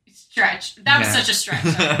stretch. That was such a stretch.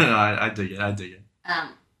 I dig it.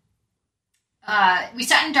 We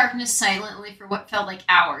sat in darkness silently for what felt like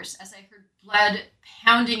hours as I heard blood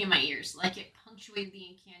pounding in my ears, like it punctuated the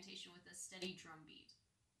incantation with a steady drum beat.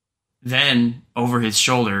 Then, over his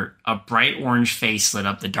shoulder, a bright orange face lit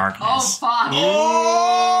up the darkness. Oh, fuck.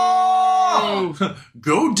 Oh!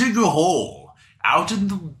 Go dig a hole out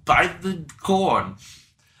by the corn.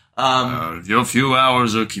 Your few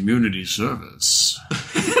hours of community service.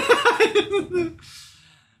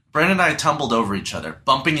 Brandon and I tumbled over each other,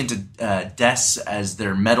 bumping into desks as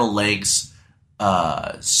their metal legs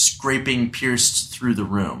scraping pierced through the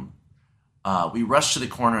room. We rushed to the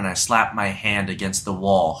corner and I slapped my hand against the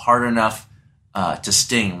wall hard enough to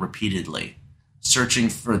sting repeatedly, searching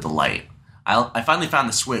for the light. I finally found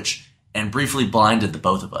the switch and briefly blinded the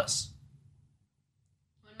both of us.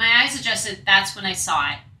 When my eyes adjusted, that's when I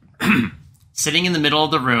saw it. Sitting in the middle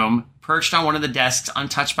of the room, perched on one of the desks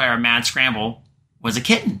untouched by our mad scramble, was a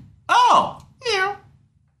kitten. Oh, yeah.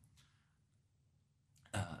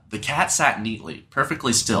 The cat sat neatly,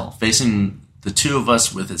 perfectly still, facing the two of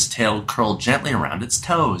us with its tail curled gently around its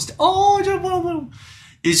toes. Oh,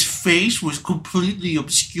 its face was completely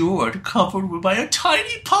obscured, covered by a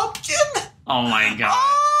tiny pumpkin. Oh my god.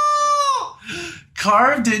 Oh!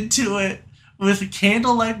 Carved into it, with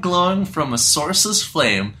candlelight glowing from a sourceless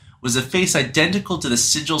flame, was a face identical to the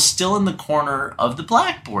sigil still in the corner of the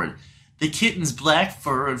blackboard. The kitten's black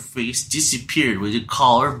fur and face disappeared when the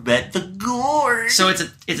collar met the gourd. So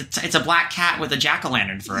it's a black cat with a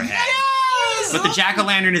jack-o'-lantern for a head. Yes! But the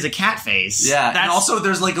jack-o'-lantern is a cat face. Yeah, and also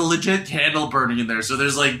there's like a legit candle burning in there, so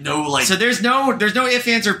there's like no like. So there's no ifs,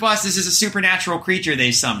 ands, or buts. This is a supernatural creature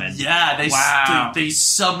they summoned. Yeah, they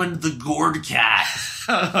summoned the gourd cat.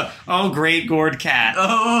 Oh, great gourd cat.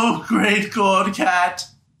 Oh, great gourd cat.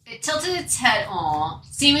 It tilted its head,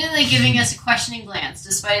 seemingly giving us a questioning glance,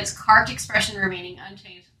 despite its carved expression remaining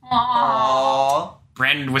unchanged. Aww.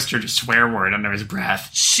 Brandon whispered a swear word under his breath.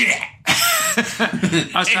 Shit.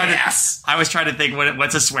 I was trying to think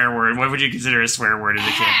what's a swear word. What would you consider a swear word as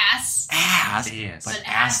a kid? Ass. Ass. But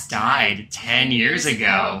ass died 10 years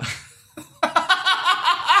ago.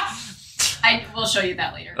 I will show you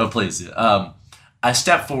that later. Oh, please. I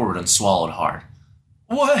stepped forward and swallowed hard.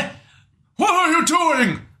 What are you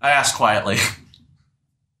doing? I asked quietly.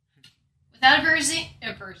 Without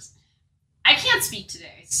I can't speak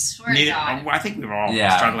today. I swear to God. I think we were all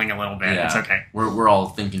struggling a little bit. Yeah. It's okay. We're all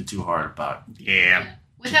thinking too hard about it. Yeah.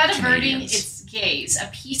 Without averting its gaze, a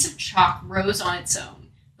piece of chalk rose on its own.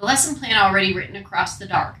 The lesson plan already written across the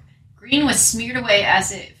dark. Green was smeared away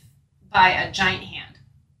as if by a giant hand.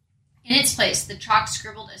 In its place, the chalk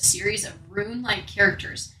scribbled a series of rune-like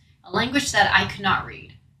characters, a language that I could not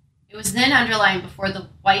read. It was then underlined before the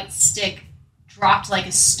white stick dropped like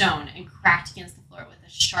a stone and cracked against the floor with a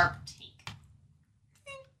sharp tink.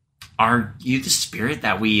 Are you the spirit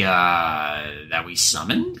that we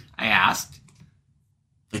summoned? I asked.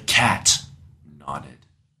 The cat nodded.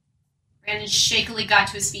 Brandon shakily got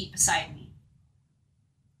to his feet beside me.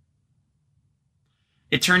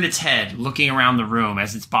 It turned its head, looking around the room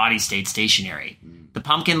as its body stayed stationary. The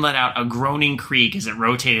pumpkin let out a groaning creak as it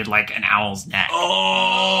rotated like an owl's neck.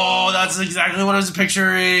 Oh, that's exactly what I was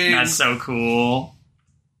picturing. That's so cool.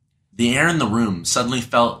 The air in the room suddenly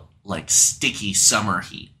felt like sticky summer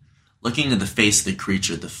heat. Looking at the face of the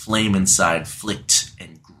creature, the flame inside flicked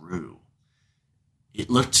and grew. It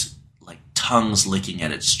looked like tongues licking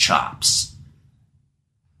at its chops.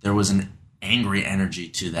 There was an angry energy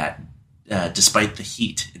to that, despite the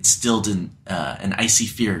heat, instilled in an icy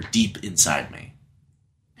fear deep inside me.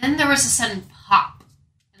 Then there was a sudden pop,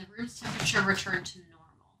 and the room's temperature returned to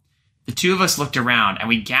normal. The two of us looked around, and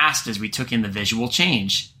we gasped as we took in the visual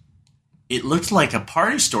change. It looked like a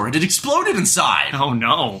party store. It had exploded inside. Oh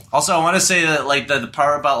no! Also, I want to say that like the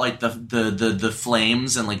part about like the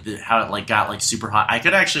flames and like how it like got like super hot. I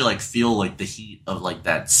could actually like feel like the heat of like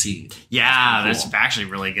that scene. Yeah, that's actually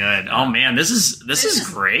really good. Oh man, this is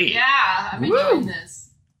great. Yeah, I'm enjoying this.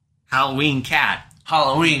 Halloween cat.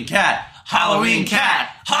 Halloween cat. Halloween cat!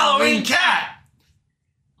 Halloween cat!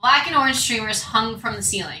 Black and orange streamers hung from the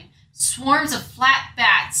ceiling. Swarms of flat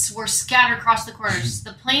bats were scattered across the corners.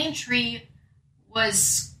 The plane tree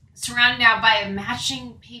was surrounded now by a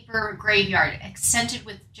matching paper graveyard, accented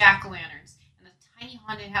with jack-o'-lanterns, and a tiny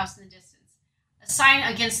haunted house in the distance. A sign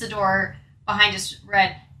against the door behind us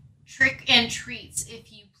read, "Trick and treats,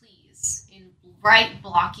 if you please," in bright,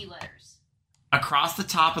 blocky letters. Across the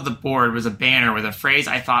top of the board was a banner with a phrase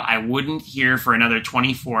I thought I wouldn't hear for another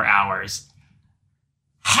 24 hours.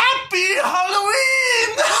 Happy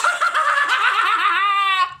Halloween!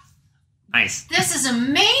 Nice. This is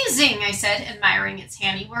amazing, I said, admiring its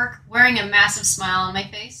handiwork, wearing a massive smile on my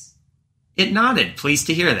face. It nodded, pleased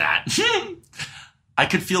to hear that. I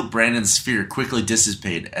could feel Brandon's fear quickly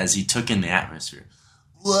dissipate as he took in the atmosphere.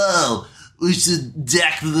 Whoa! We should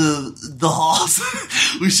deck the halls.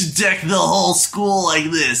 We should deck the whole school like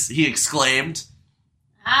this, he exclaimed.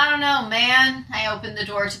 I don't know, man. I opened the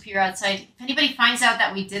door to peer outside. If anybody finds out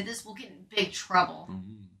that we did this, we'll get in big trouble.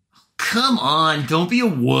 Come on, don't be a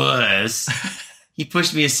wuss. He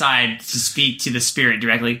pushed me aside to speak to the spirit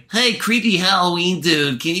directly. Hey, creepy Halloween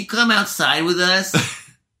dude, can you come outside with us?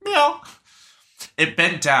 Meow. It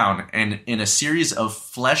bent down, and in a series of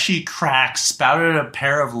fleshy cracks spouted a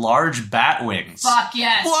pair of large bat wings. Fuck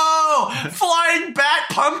yes. Whoa! Flying bat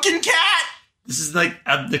pumpkin cat! This is like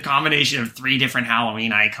the combination of 3 different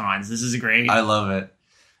Halloween icons. This is great. I love it.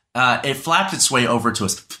 It flapped its way over to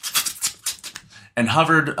us and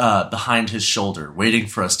hovered behind his shoulder, waiting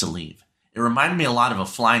for us to leave. It reminded me a lot of a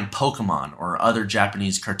flying Pokemon or other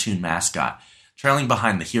Japanese cartoon mascot, trailing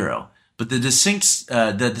behind the hero. But the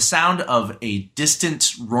sound of a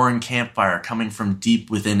distant roaring campfire coming from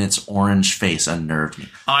deep within its orange face unnerved me.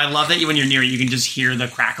 Oh, I love that when you're near it, you can just hear the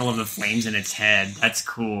crackle of the flames in its head. That's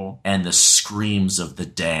cool. And the screams of the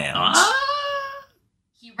damned.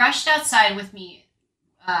 He rushed outside with me.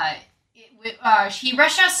 He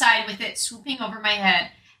rushed outside with it swooping over my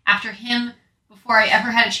head after him before I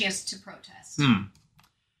ever had a chance to protest.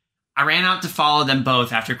 I ran out to follow them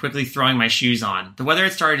both after quickly throwing my shoes on. The weather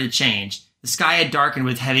had started to change. The sky had darkened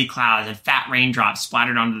with heavy clouds and fat raindrops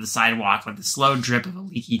splattered onto the sidewalk like the slow drip of a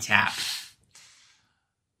leaky tap.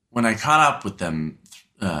 When I caught up with them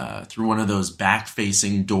through one of those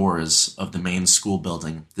back-facing doors of the main school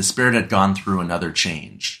building, the spirit had gone through another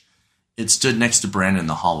change. It stood next to Brandon in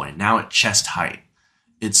the hallway, now at chest height.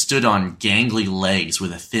 It stood on gangly legs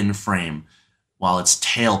with a thin frame, while its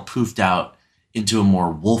tail poofed out into a more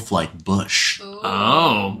wolf-like bush. Ooh.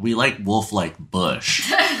 Oh. We like wolf-like bush.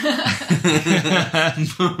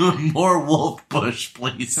 More wolf bush,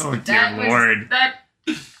 please. Oh, dear Lord.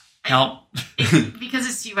 Help. Because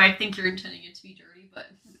it's you, I think you're intending it to be dirty, but...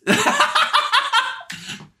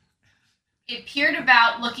 It peered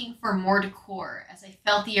about looking for more decor as I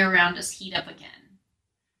felt the air around us heat up again.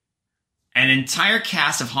 An entire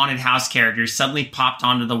cast of haunted house characters suddenly popped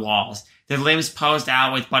onto the walls, their limbs posed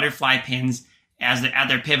out with butterfly pins at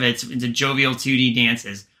their pivots into jovial 2D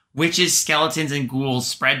dances. Witches, skeletons, and ghouls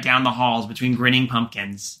spread down the halls between grinning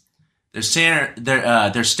pumpkins. Their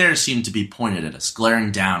stares seemed to be pointed at us,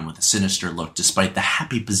 glaring down with a sinister look despite the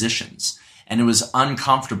happy positions, and it was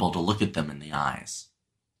uncomfortable to look at them in the eyes.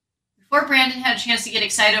 Before Brandon had a chance to get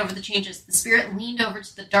excited over the changes, the spirit leaned over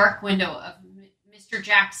to the dark window of Mr.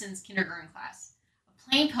 Jackson's kindergarten class. A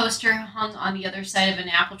plain poster hung on the other side of an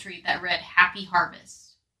apple tree that read, Happy Harvest.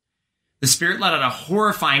 The spirit let out a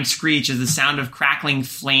horrifying screech as the sound of crackling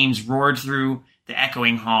flames roared through the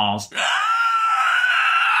echoing halls.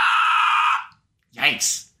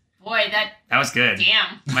 Yikes. Boy, that was good.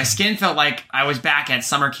 Damn. My skin felt like I was back at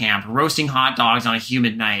summer camp, roasting hot dogs on a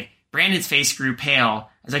humid night. Brandon's face grew pale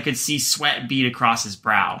as I could see sweat bead across his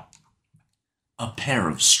brow. A pair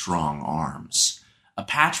of strong arms. A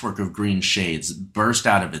patchwork of green shades burst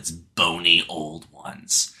out of its bony old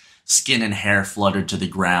ones. Skin and hair fluttered to the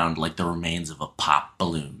ground like the remains of a pop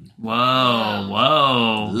balloon.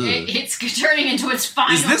 Whoa. It's turning into its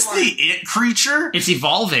final Is this form. the it creature? It's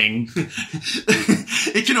evolving.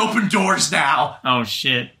 It can open doors now. Oh,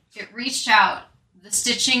 shit. It reached out, the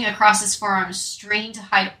stitching across his forearms straining to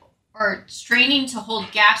hold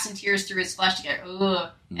gaps and tears through his flesh together.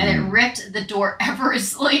 Ugh. And it ripped the door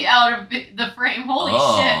effortlessly out of the frame. Holy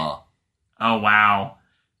shit. Oh, wow.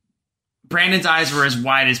 Brandon's eyes were as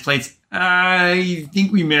wide as plates. I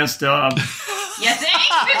think we messed up. You think?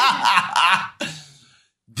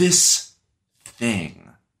 This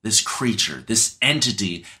thing, this creature, this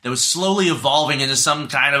entity that was slowly evolving into some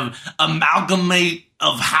kind of amalgamate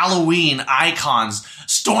of Halloween icons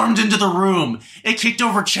stormed into the room. It kicked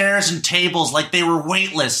over chairs and tables like they were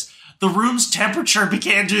weightless. The room's temperature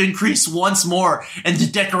began to increase once more, and the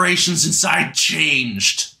decorations inside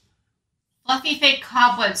changed. Fluffy fake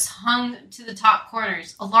cobwebs hung to the top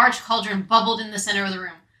corners. A large cauldron bubbled in the center of the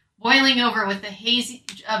room, boiling over with a haze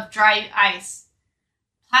of dry ice.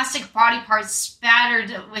 Plastic body parts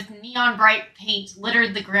spattered with neon bright paint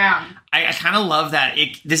littered the ground. I kind of love that.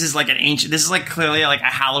 This is like clearly like a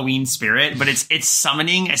Halloween spirit, but it's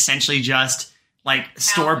summoning essentially just like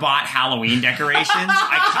store-bought Halloween decorations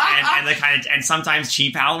and sometimes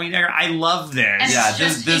cheap Halloween decorations. I love this. And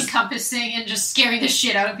it's just encompassing and just scaring the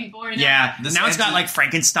shit out of people right now. Yeah, now it's got like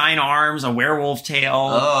Frankenstein arms, a werewolf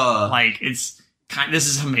tail. This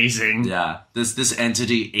is amazing. Yeah, this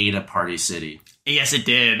entity ate a Party City. Yes, it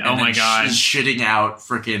did. And oh my god. Is shitting out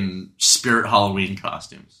freaking spirit Halloween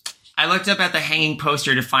costumes. I looked up at the hanging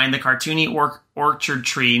poster to find the cartoony orchard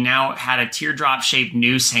tree now had a teardrop-shaped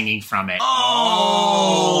noose hanging from it.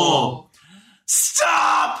 Oh!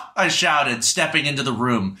 Stop! I shouted, stepping into the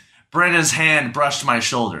room. Brenna's hand brushed my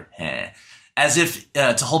shoulder, as if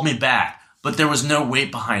to hold me back, but there was no weight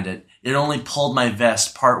behind it. It only pulled my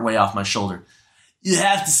vest partway off my shoulder. You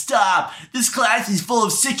have to stop! This class is full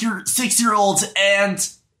of six-year-olds and...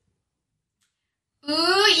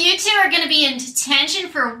 Ooh, you two are going to be in detention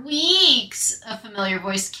for weeks. A familiar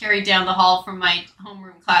voice carried down the hall from my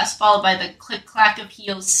homeroom class, followed by the click-clack of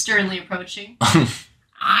heels sternly approaching.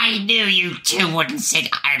 I knew you two wouldn't sit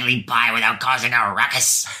idly by without causing a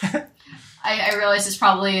ruckus. I realize it's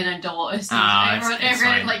probably an adult. I wrote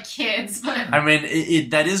it like kids, but I mean,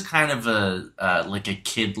 that is kind of a like a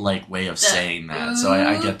kid-like way of saying that. So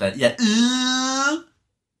I get that. Yeah.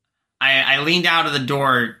 I leaned out of the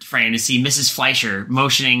door frame to see Mrs. Fleischer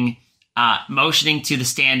motioning to the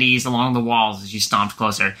standees along the walls as she stomped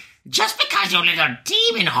closer. Just because your little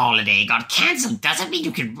demon holiday got cancelled doesn't mean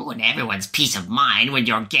you can ruin everyone's peace of mind with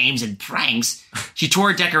your games and pranks. She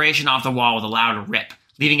tore a decoration off the wall with a loud rip,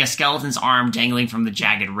 leaving a skeleton's arm dangling from the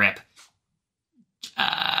jagged rip.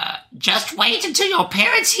 Just wait until your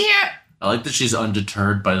parents hear. I like that she's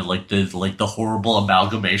undeterred by the horrible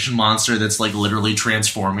amalgamation monster that's like literally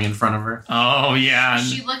transforming in front of her. Oh yeah.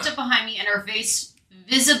 She looked up behind me and her face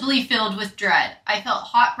visibly filled with dread. I felt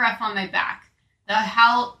hot breath on my back. The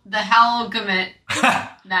halogamate.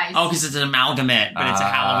 Nice. Oh, because it's an amalgamate, but it's a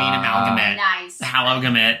Halloween amalgamate. Nice. The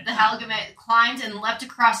halogamate. The halogamate climbed and leapt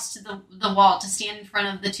across to the wall to stand in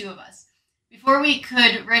front of the two of us. Before we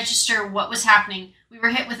could register what was happening, we were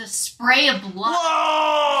hit with a spray of blood.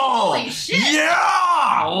 Whoa! Holy shit!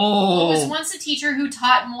 Yeah! Oh! It was once a teacher who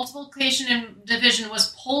taught multiplication and division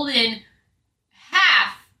was pulled in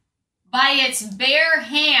half by its bare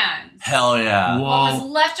hands. Hell yeah. Whoa. What was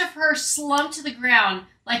left of her slumped to the ground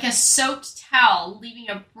like a soaked towel, leaving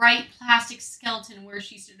a bright plastic skeleton where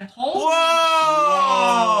she stood. Holy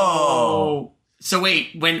Whoa! So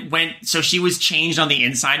wait, so she was changed on the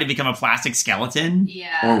inside to become a plastic skeleton?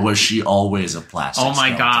 Yeah. Or was she always a plastic Oh my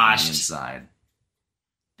skeleton gosh. on the inside?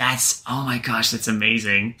 That's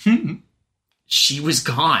amazing. She was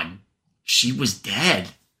gone. She was dead.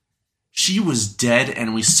 She was dead,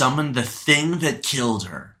 and we summoned the thing that killed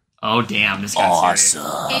her. Oh damn, this got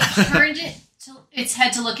serious. It turned its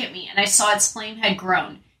head to look at me, and I saw its flame had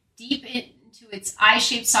grown. Deep into its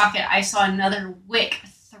eye-shaped socket, I saw another wick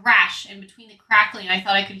thrash, and between the crackling, I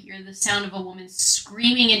thought I could hear the sound of a woman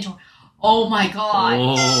screaming into. Oh my god!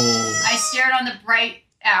 Oh. I stared on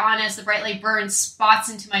as the bright light burned spots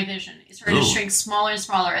into my vision. It started to shrink smaller and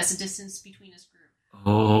smaller as the distance between us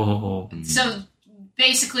grew. Oh. So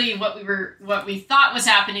basically, what we thought was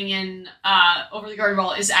happening in Over the Garden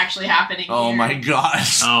Wall is actually happening. Oh here. my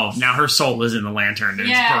gosh! Oh, now her soul is in the lantern and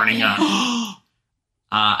it's burning up.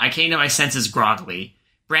 I came to my senses groggily.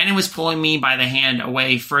 Brandon was pulling me by the hand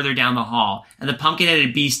away further down the hall, and the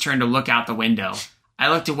pumpkin-headed beast turned to look out the window. I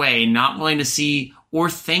looked away, not willing to see or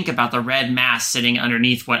think about the red mass sitting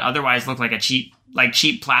underneath what otherwise looked like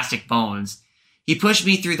cheap plastic bones. He pushed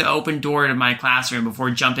me through the open door to my classroom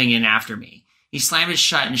before jumping in after me. He slammed it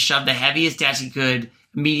shut and shoved the heaviest desk he could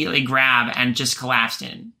immediately grab and just collapsed.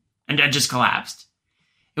 It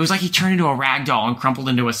was like he turned into a rag doll and crumpled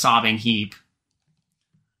into a sobbing heap.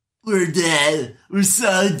 We're dead. We're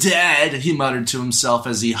so dead, he muttered to himself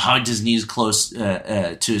as he hugged his knees close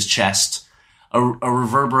to his chest. A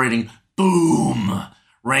reverberating boom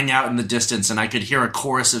rang out in the distance, and I could hear a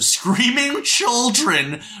chorus of screaming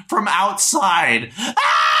children from outside.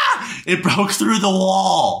 Ah! It broke through the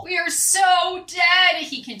wall. We are so dead,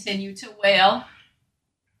 he continued to wail.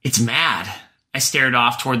 It's mad. I stared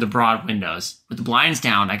off toward the broad windows. With the blinds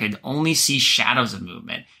down, I could only see shadows of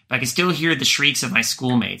movement, but I could still hear the shrieks of my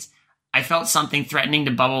schoolmates. I felt something threatening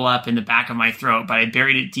to bubble up in the back of my throat, but I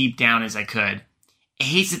buried it deep down as I could. It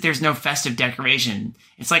hates that there's no festive decoration.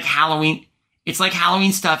 It's like Halloween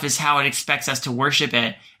stuff is how it expects us to worship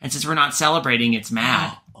it, and since we're not celebrating, it's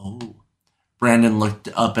mad. Oh. Brandon looked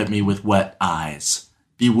up at me with wet eyes,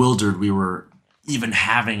 bewildered we were even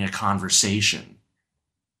having a conversation.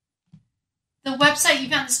 The website you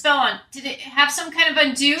found the spell on, did it have some kind of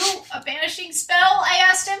a banishing spell? I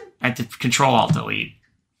asked him. I had to Control-Alt-Delete.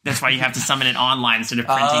 That's why you have to summon it online instead of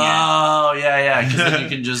printing it. Oh, yeah, because then you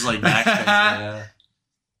can just, backspace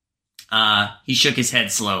it. He shook his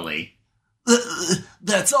head slowly.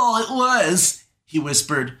 That's all it was, he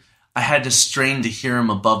whispered. I had to strain to hear him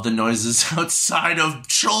above the noises outside of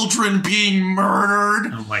children being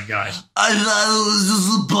murdered. Oh, my gosh. I thought it was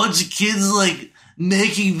just a bunch of kids,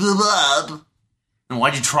 making them up. And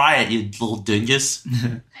why'd you try it, you little dingus?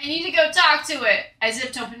 I need to go talk to it. I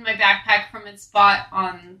zipped open my backpack from its spot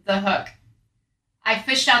on the hook. I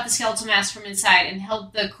fished out the skeletal mask from inside and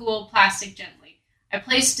held the cool plastic gently. I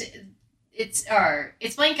placed its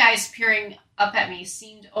blank eyes peering up at me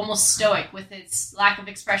seemed almost stoic with its lack of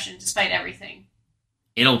expression despite everything.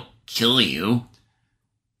 It'll kill you.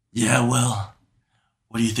 Yeah, well,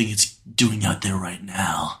 what do you think it's doing out there right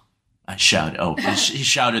now? I shouted. Oh, he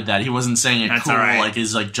shouted that. He wasn't saying it That's cool all right. like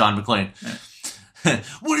he's like John McClane.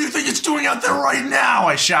 What do you think it's doing out there right now?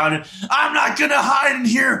 I shouted. I'm not gonna hide in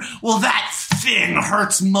here. Well, that thing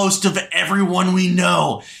hurts most of everyone we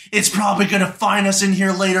know. It's probably gonna find us in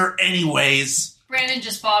here later anyways. Brandon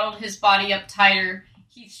just bottled his body up tighter.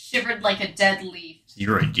 He shivered like a dead leaf.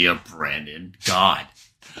 Your idea, Brandon. God.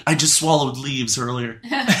 I just swallowed leaves earlier.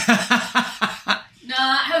 Nah,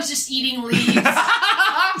 I was just eating leaves.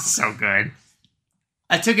 So good.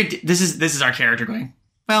 This is our character going,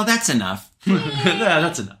 well, that's enough. Yeah,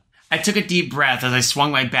 that's enough. I took a deep breath as I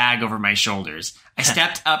swung my bag over my shoulders. I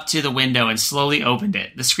stepped up to the window and slowly opened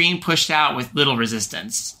it. The screen pushed out with little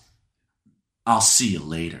resistance. I'll see you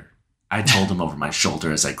later, I told him over my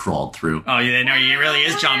shoulder as I crawled through. Oh, yeah, no, he really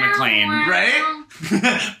is John McClane. Right?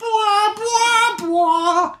 Blah, blah,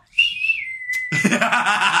 blah. Oh,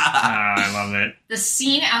 I love it. The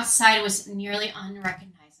scene outside was nearly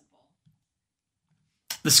unrecognizable.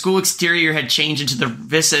 The school exterior had changed into the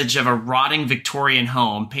visage of a rotting Victorian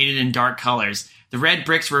home, painted in dark colors. The red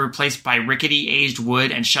bricks were replaced by rickety, aged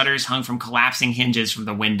wood, and shutters hung from collapsing hinges from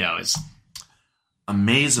the windows. A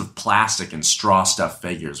maze of plastic and straw-stuffed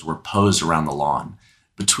figures were posed around the lawn.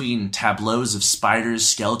 Between tableaus of spiders,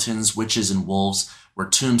 skeletons, witches, and wolves were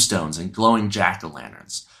tombstones and glowing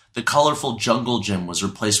jack-o'-lanterns. The colorful jungle gym was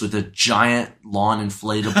replaced with a giant lawn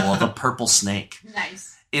inflatable of a purple snake.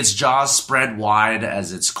 Nice. Its jaws spread wide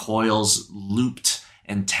as its coils looped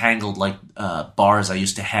and tangled like bars I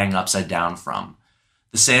used to hang upside down from.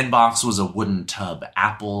 The sandbox was a wooden tub,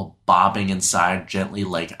 apple bobbing inside gently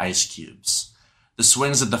like ice cubes. The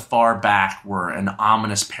swings at the far back were an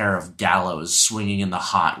ominous pair of gallows swinging in the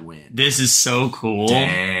hot wind. This is so cool.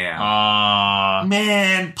 Damn.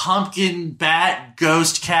 Man, pumpkin, bat,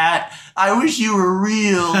 ghost cat, I wish you were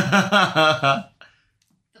real. The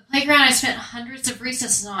playground I spent hundreds of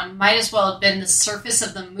recesses on might as well have been the surface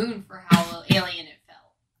of the moon for how alien it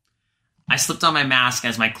felt. I slipped on my mask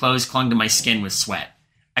as my clothes clung to my skin with sweat.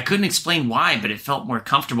 I couldn't explain why, but it felt more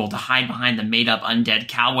comfortable to hide behind the made-up undead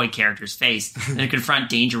cowboy character's face than to confront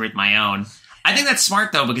danger with my own. I think that's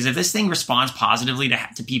smart, though, because if this thing responds positively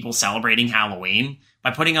to people celebrating Halloween,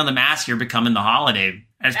 by putting on the mask, you're becoming the holiday. And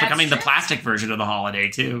it's That's becoming true. the plastic version of the holiday,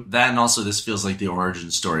 too. That and also this feels like the origin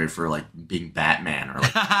story for like being Batman or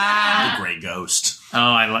like the Grey Ghost. Oh,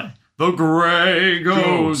 I like the Grey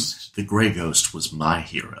Ghost. The Grey Ghost was my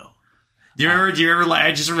hero. Do you remember, like,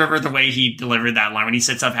 I just remember the way he delivered that line when he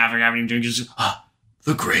sits up having him doing just,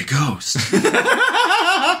 the Grey Ghost.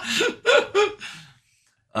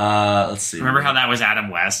 Let's see. Remember how that was Adam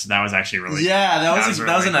West? That was actually really that was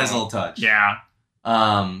really a nice cool. little touch. Yeah.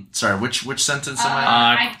 Sorry, which sentence am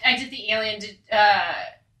I? I did the alien.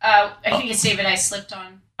 I think it's David I slipped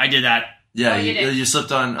on. I did that. Yeah, Oh, you did. you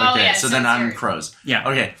slipped on. Okay, Oh, yeah, so so then I'm sorry. crows. Yeah.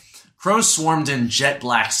 Okay. Crows swarmed in jet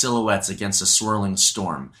black silhouettes against a swirling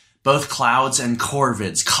storm. Both clouds and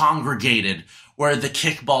corvids congregated where the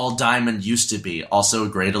kickball diamond used to be. Also a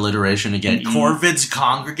great alliteration again. Mm-hmm. Corvids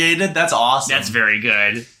congregated? That's awesome. That's very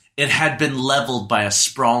good. It had been leveled by a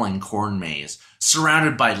sprawling corn maze,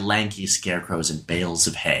 surrounded by lanky scarecrows and bales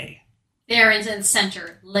of hay. There in the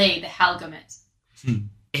center lay the Halgamet.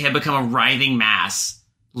 It had become a writhing mass.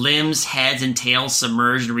 Limbs, heads, and tails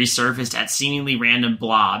submerged and resurfaced at seemingly random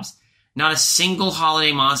blobs. Not a single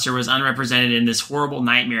holiday monster was unrepresented in this horrible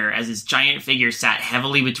nightmare as its giant figure sat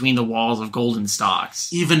heavily between the walls of golden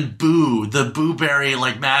stalks. Even Boo, the Boo-Berry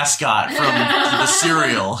mascot from the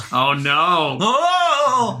cereal. Oh no!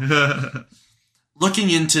 Oh! Looking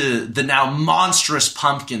into the now monstrous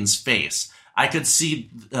pumpkin's face, I could see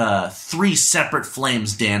 3 separate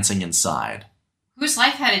flames dancing inside. Whose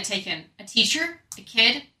life had it taken? A teacher? A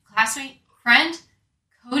kid? Classmate? Friend?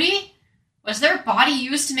 Cody? Was their body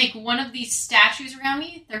used to make one of these statues around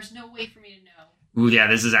me? There's no way for me to know. Ooh, yeah,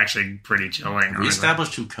 this is actually pretty chilling. We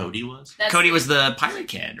established who Cody was? That's Cody was the pirate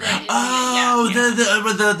kid, right? Oh,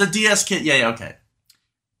 yeah. the DS kid. Yeah, okay.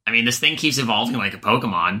 I mean, this thing keeps evolving like a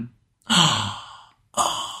Pokemon.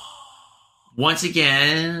 Once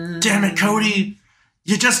again... Damn it, Cody!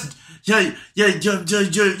 You just did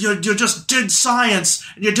science,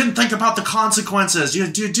 and you didn't think about the consequences. You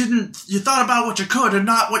thought about what you could and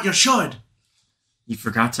not what you should. You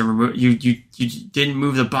forgot to remove... You didn't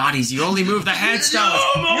move the bodies. You only moved the headstones.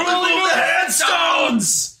 You only moved the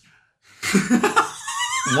headstones!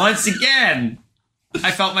 Once again,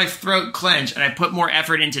 I felt my throat clench, and I put more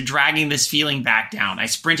effort into dragging this feeling back down. I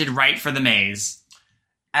sprinted right for the maze.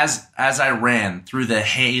 As I ran through the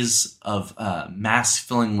haze of mass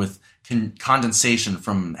filling with condensation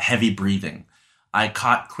from heavy breathing, I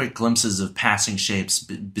caught quick glimpses of passing shapes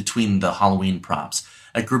between the Halloween props.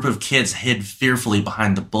 A group of kids hid fearfully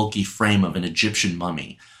behind the bulky frame of an Egyptian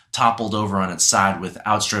mummy, toppled over on its side with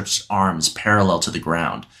outstretched arms parallel to the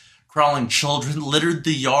ground. Crawling children littered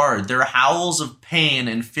the yard, their howls of pain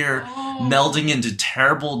and fear melding into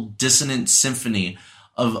terrible dissonant symphony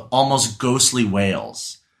of almost ghostly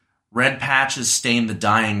wails. Red patches stained the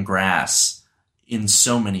dying grass in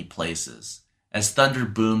so many places. As thunder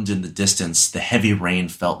boomed in the distance, the heavy rain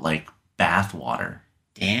felt like bath water.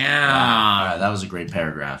 Damn. Wow. All right, that was a great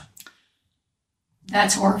paragraph.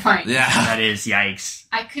 That's horrifying. Yeah. That is, yikes.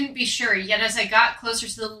 I couldn't be sure, yet as I got closer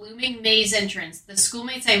to the looming maze entrance, the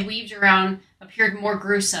schoolmates I weaved around appeared more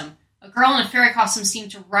gruesome. A girl in a fairy costume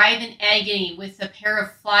seemed to writhe in agony with a pair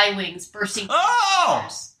of fly wings bursting from her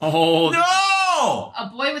ears. Oh, no! A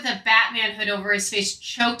boy with a Batman hood over his face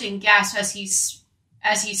choked and gasped as he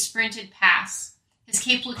sprinted past. His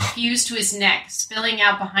cape looked fused to his neck, spilling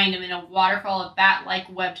out behind him in a waterfall of bat-like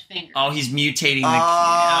webbed fingers. Oh, he's mutating the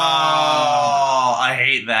Oh, I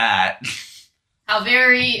hate that. How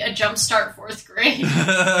very a jumpstart 4th grade.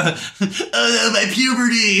 My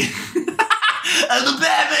puberty. I'm the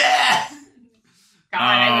Batman. God,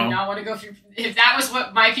 I would not want to go through... If that was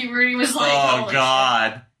what my puberty was like... Oh,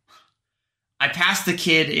 God. I passed the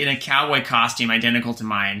kid in a cowboy costume identical to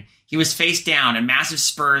mine. He was face down, and massive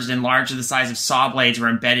spurs enlarged to the size of saw blades were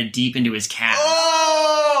embedded deep into his calf.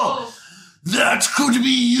 Oh! That could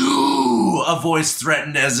be you! A voice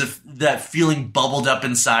threatened as if that feeling bubbled up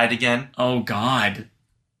inside again. Oh, God.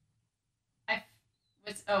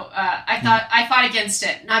 I fought against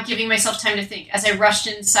it, not giving myself time to think, as I rushed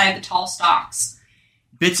inside the tall stalks.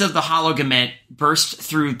 Bits of the hollow gamut burst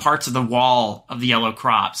through parts of the wall of the yellow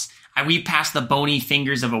crops. I weaved past the bony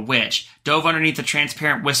fingers of a witch, dove underneath the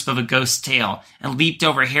transparent wisp of a ghost's tail, and leaped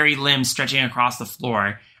over hairy limbs stretching across the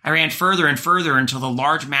floor. I ran further and further until the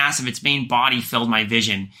large mass of its main body filled my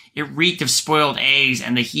vision. It reeked of spoiled eggs,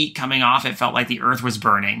 and the heat coming off it felt like the earth was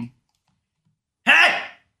burning. Hey!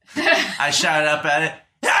 I shouted up at it.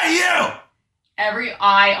 Hey, you! Every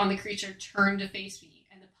eye on the creature turned to face me,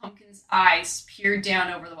 and the pumpkin's eyes peered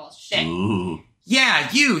down over the walls. Shit. Ooh. Yeah,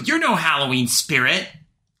 you're no Halloween spirit.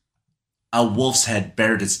 A wolf's head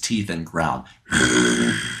bared its teeth and growled.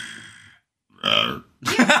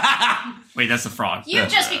 Wait, that's a frog. You've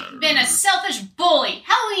just been a selfish bully.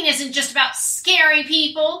 Halloween isn't just about scaring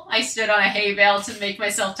people. I stood on a hay bale to make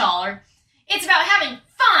myself taller. It's about having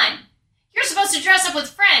fun. You're supposed to dress up with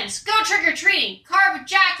friends, go trick-or-treating, carve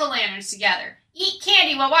jack-o'-lanterns together, eat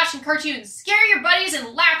candy while watching cartoons, scare your buddies,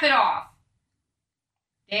 and laugh it off.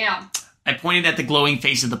 Damn. I pointed at the glowing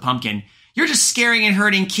face of the pumpkin. You're just scaring and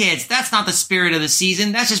hurting kids. That's not the spirit of the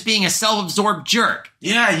season. That's just being a self-absorbed jerk.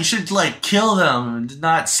 Yeah, you should, kill them and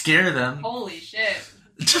not scare them. Holy shit.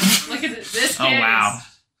 Look at this. Oh,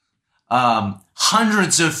 wow.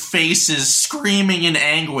 Hundreds of faces screaming in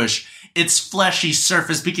anguish. Its fleshy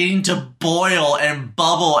surface beginning to boil and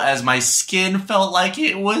bubble as my skin felt like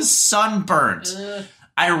it was sunburnt. Ugh.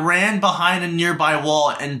 I ran behind a nearby wall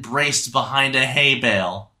and braced behind a hay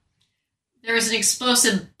bale. There was an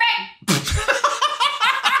explosive bang!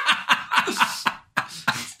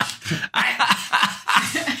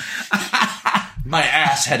 My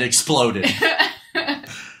ass had exploded.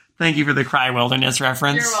 Thank you for the Cry Wilderness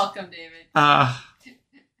reference. You're welcome, David.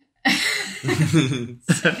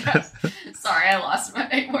 Sorry, I lost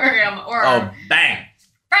my where am Bang!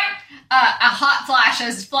 Right. A hot flash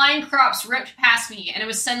as flying crops ripped past me, and it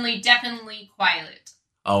was suddenly deafeningly quiet.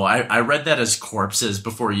 Oh, I read that as corpses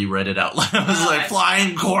before you read it out loud. I was like,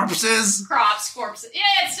 flying corpses? Corpses. Yeah,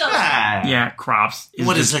 it's still... Yeah, crops.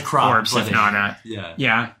 What is a crop? Corpse, if not a...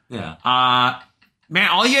 Yeah. Man,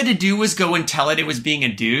 all you had to do was go and tell it was being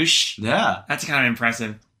a douche. Yeah. That's kind of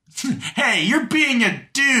impressive. Hey, you're being a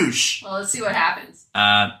douche. Well, let's see what happens.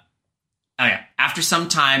 After some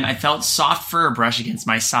time, I felt soft fur brush against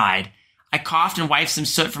my side. I coughed and wiped some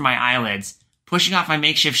soot from my eyelids. Pushing off my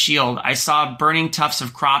makeshift shield, I saw burning tufts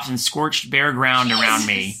of crops and scorched bare ground around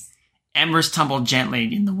me. Embers tumbled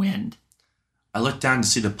gently in the wind. I looked down to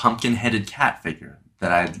see the pumpkin-headed cat figure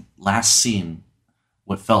that I'd last seen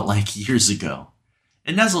what felt like years ago.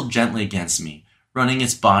 It nuzzled gently against me, running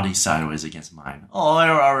its body sideways against mine. Oh, I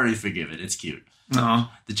already forgive it. It's cute. Aww.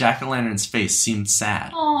 The jack-o'-lantern's face seemed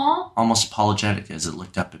sad, Aww. almost apologetic as it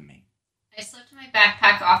looked up at me. I slipped my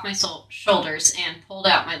backpack off my shoulders and pulled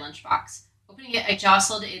out my lunchbox. Opening it, I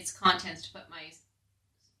jostled its contents to put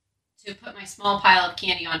my small pile of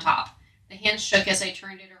candy on top. The hands shook as I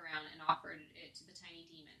turned it around and offered it to the tiny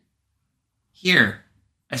demon. Here,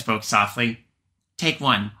 I spoke softly. Take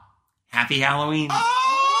one. Happy Halloween.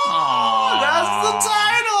 Oh, that's the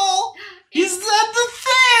title. Is that the thing?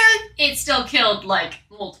 It still killed,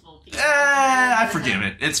 multiple people. I forgive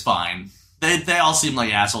it. It's fine. They all seem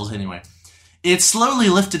like assholes anyway. It slowly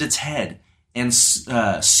lifted its head and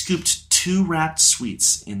scooped 2 wrapped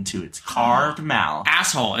sweets into its carved mouth.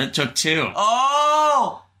 Asshole, it took 2.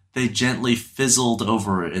 Oh! they gently fizzled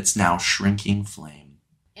over its now shrinking flame.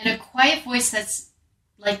 In a quiet voice that's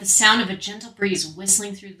like the sound of a gentle breeze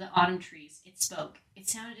whistling through the autumn trees, it spoke. It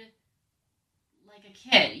sounded like a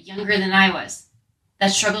kid, younger than I was,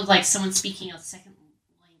 that struggled like someone speaking a second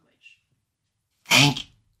language. Thank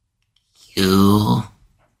you.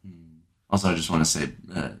 Also, I just want to say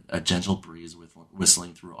a gentle breeze with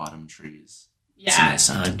whistling through autumn trees. Yeah.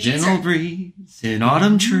 A gentle breeze in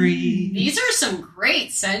autumn trees. These are some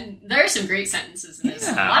great there are some great sentences in this.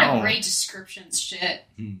 Yeah. A lot of great descriptions, shit.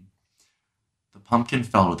 The pumpkin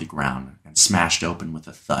fell to the ground and smashed open with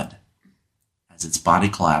a thud. As its body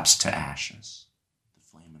collapsed to ashes, the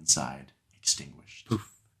flame inside extinguished. Poof.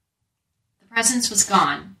 The presence was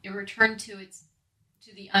gone. It returned to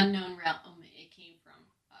the unknown realm it came from.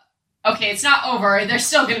 Okay, it's not over. There's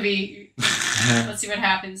still going to be... Let's see what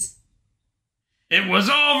happens. It was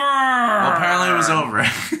over! Well, apparently it was over.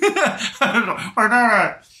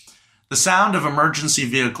 The sound of emergency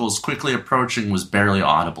vehicles quickly approaching was barely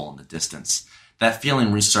audible in the distance. That feeling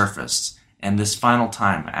resurfaced, and this final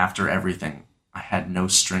time, after everything, I had no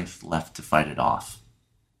strength left to fight it off.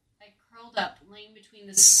 I curled up, laying between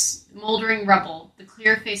the smoldering rubble, the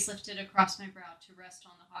clear face lifted across my brow to rest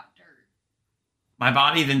on the hot dirt. My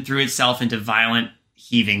body then threw itself into violent,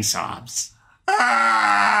 heaving sobs. Damn.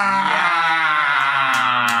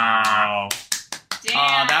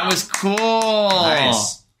 Oh, that was cool.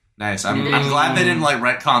 Nice. I'm glad they didn't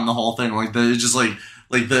retcon the whole thing.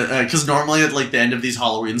 Because normally at the end of these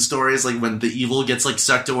Halloween stories, when the evil gets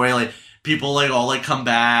sucked away, people all come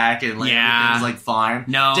back and everything's fine.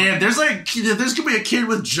 No, damn. There's gonna be a kid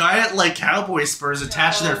with giant cowboy spurs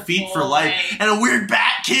attached to their feet for life, and a weird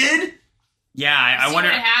bat kid. Yeah, I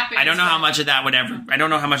wonder. I don't know how much of that would ever. I don't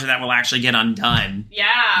know how much of that will actually get undone.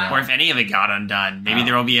 Yeah. Or if any of it got undone. Maybe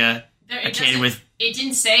there will be a kid with. It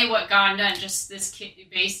didn't say what got undone. Just this kid.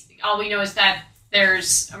 All we know is that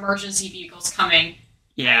there's emergency vehicles coming.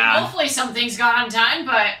 Yeah. And hopefully some things got undone,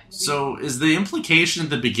 but... So is the implication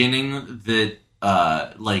at the beginning that,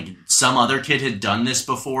 some other kid had done this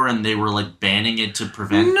before and they were, banning it to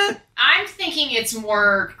prevent... I'm thinking it's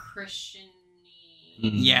more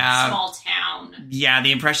Christian-y, small town. Yeah,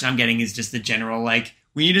 the impression I'm getting is just the general,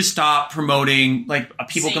 we need to stop promoting,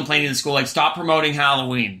 people complaining in school, stop promoting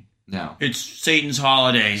Halloween. No. It's Satan's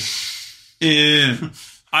holiday.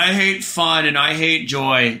 I hate fun and I hate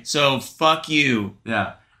joy, so fuck you.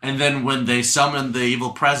 Yeah. And then when they summoned the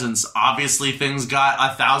evil presence, obviously things got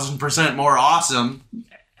 1,000% more awesome.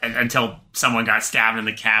 Until someone got stabbed in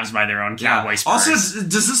the calves by their own cowboy spurs. Also,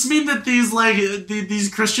 does this mean that these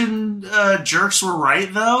Christian jerks were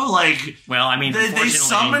right, though? Well, I mean, they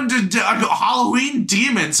summoned a Halloween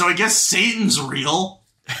demon, so I guess Satan's real.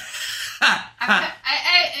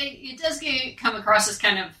 It does come across as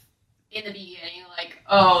kind of, in the beginning,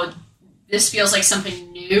 this feels like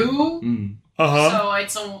something new.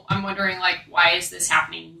 So I'm wondering, why is this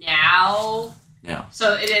happening now? Yeah.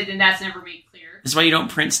 So and that's never made clear. This is why you don't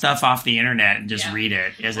print stuff off the internet and just read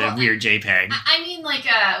it as a weird JPEG. I mean,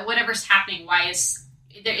 whatever's happening, why is...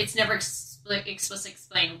 It's never explicitly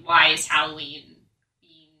explained why is Halloween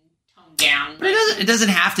being toned down. But it doesn't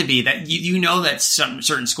have to be. That you know that some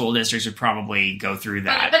certain school districts would probably go through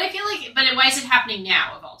that. But I feel why is it happening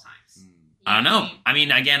now, of all times? I don't know. I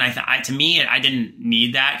mean, again, to me, I didn't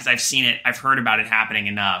need that because I've seen it. I've heard about it happening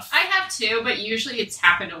enough. I have too, but usually it's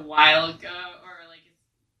happened a while ago, or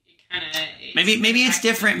it kind of. Maybe it's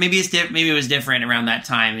different. Maybe it was different around that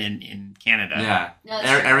time in Canada. Yeah, no,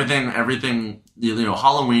 everything.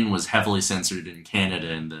 Halloween was heavily censored in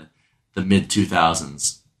Canada in the mid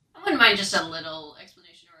 2000s. I wouldn't mind just a little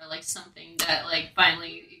explanation or something that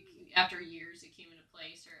finally after years it came into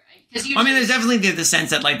place, or because there's definitely the sense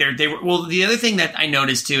that they were. Well, the other thing that I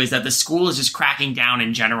noticed too is that the school is just cracking down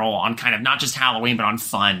in general on kind of not just Halloween but on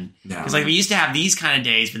fun. Because we used to have these kind of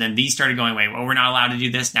days, but then these started going away. Well, we're not allowed to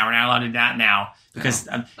do this now. We're not allowed to do that now because.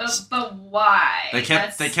 But why? They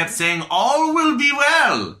kept saying all will be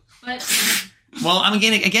well. But well,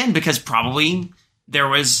 again because probably there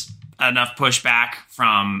was enough pushback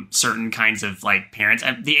from certain kinds of parents.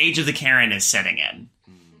 The age of the Karen is setting in.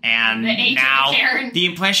 And now the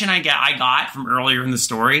impression I got from earlier in the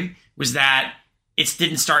story was that it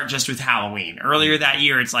didn't start just with Halloween. Earlier that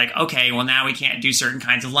year, it's okay, well now we can't do certain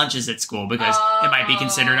kinds of lunches at school because it might be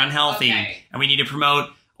considered unhealthy. Okay. And we need to promote,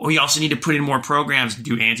 we also need to put in more programs to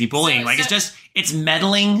do anti-bullying. It's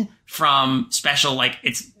meddling from special,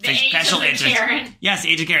 it's special interest. Karen. Yes,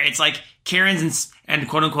 age of Karen. It's Karens and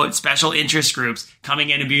quote-unquote special interest groups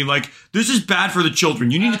coming in and being this is bad for the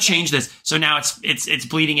children. You need to change this. So now it's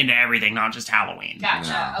bleeding into everything, not just Halloween.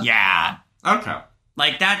 Gotcha. Yeah. Okay. Okay.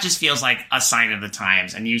 Like, that just feels like a sign of the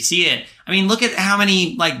times. And you see it. I mean, look at how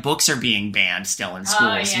many, like, books are being banned still in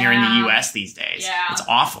schools here in the U.S. these days. Yeah. It's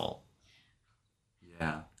awful.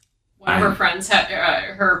 Yeah. One of her friends had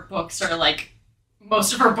her books are like,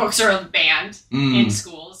 most of her books are banned in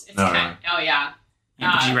schools. It's oh yeah.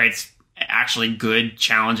 But she writes actually good,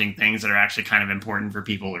 challenging things that are actually kind of important for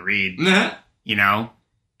people to read. You know?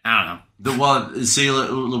 I don't know. See,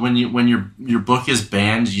 when your book is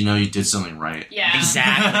banned, you know you did something right. Yeah.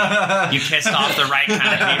 Exactly. You pissed off the right kind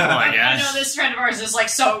of people, I guess. I know this friend of ours is like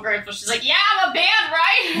so grateful. She's like, yeah, I'm a band,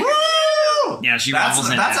 right? Woo! Yeah, she revels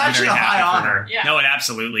in that's that. actually a high honor. Yeah. No, it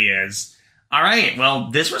absolutely is. All right. Well,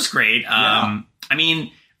 this was great. I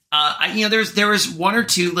mean, there was one or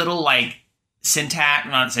two little like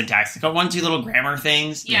not syntax, but one or two little grammar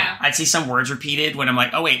things. Yeah. I'd see some words repeated when I'm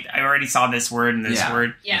like, oh wait, I already saw this word and this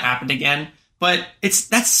word happened again. But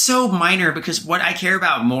that's so minor because what I care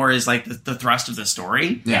about more is like the thrust of the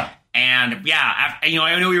story. Yeah. And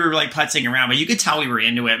I know we were like putzing around, but you could tell we were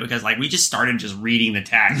into it because like we just started just reading the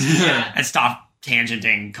text and stopped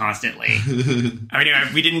tangenting constantly. I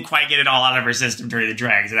mean, we didn't quite get it all out of our system during the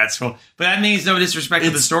drag, so that's cool. But that means no disrespect to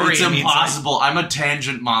the story. It's impossible. I'm a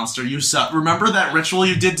tangent monster. You remember that ritual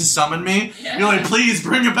you did to summon me? Yeah. You're like, please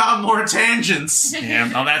bring about more tangents.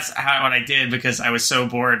 Yeah, well, that's what I did because I was so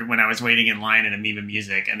bored when I was waiting in line at Amoeba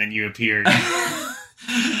Music, and then you appeared.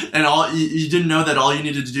 And you didn't know that all you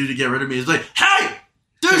needed to do to get rid of me is like, hey,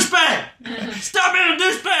 douchebag, stop being a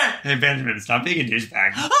douchebag. Hey Benjamin, stop being a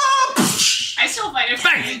douchebag. I still find it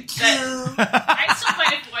funny. I still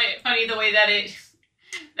find it funny the way that it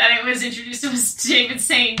was introduced. It was David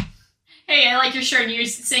saying, "Hey, I like your shirt," and you're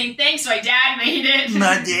saying, "Thanks, my dad made it."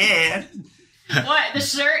 My dad. What, the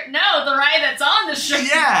shirt? No, the ride that's on the shirt.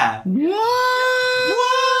 Yeah. What?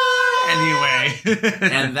 Anyway,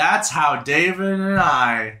 and that's how David and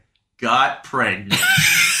I got pregnant.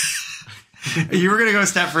 You were gonna go a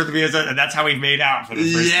step further because that's how we made out for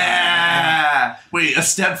the first time. Wait, a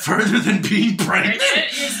step further than being pregnant?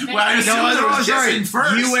 Well, I assumed there was kissing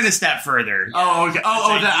first. You went a step further. Oh, okay.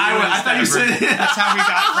 I thought you said that's how we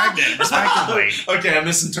got pregnant, respectively. Okay, I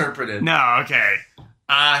misinterpreted. No, okay.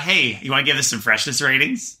 Hey, you want to give this some freshness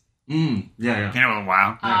ratings? Yeah. Been a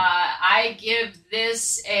while. I give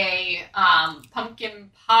this a pumpkin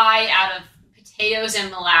pie out of potatoes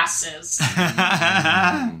and molasses.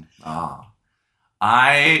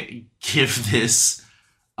 I give this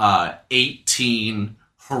 18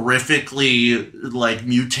 horrifically like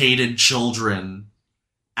mutated children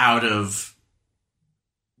out of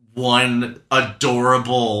one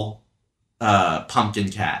adorable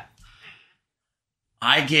pumpkin cat.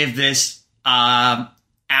 I give this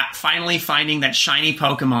finally finding that shiny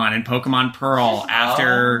Pokemon in Pokemon Pearl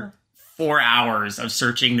after 4 hours of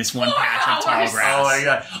searching this one patch of tall grass. Oh my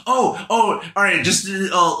god. Oh, all right, just a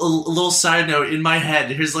little side note in my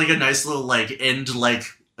head. Here's like a nice little like end like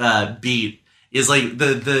beat. Is like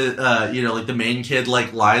the like the main kid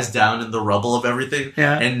like lies down in the rubble of everything.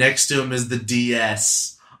 Yeah. And next to him is the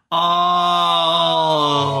DS. Oh,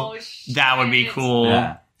 that would be cool.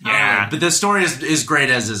 Yeah. Yeah, but the story is great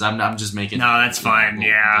as is. I'm just making that's fine.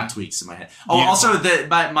 Little tweaks in my head. Oh, also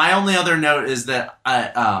my only other note is that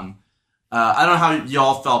I don't know how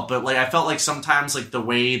y'all felt, but like I felt like sometimes like the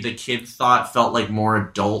way the kid thought felt like more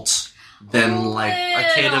adult than like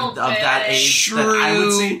a kid of that age that I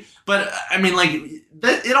would see. But I mean, like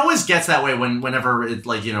it always gets that way whenever it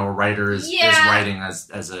like a writer is writing as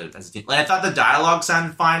a teen. Like I thought the dialogue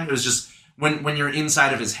sounded fine. It was just when you're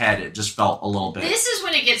inside of his head, it just felt a little bit. This is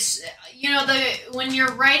when it gets when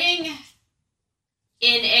you're writing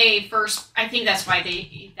in a first. I think that's why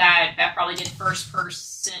that probably did first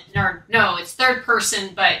person. No, it's third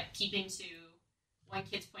person, but keeping to one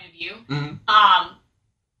kid's point of view. Mm-hmm.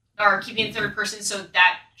 Or keeping in third person so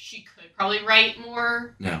that she could probably write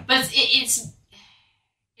more. Yeah. But it's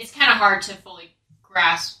kind of hard to fully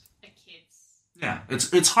grasp a kid's. Yeah,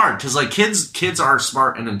 it's hard because like kids are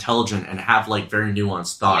smart and intelligent and have like very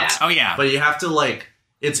nuanced thoughts. Yeah. Oh yeah. But you have to like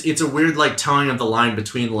it's a weird like towing of the line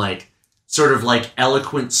between like sort of like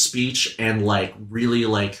eloquent speech and like really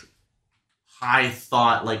like high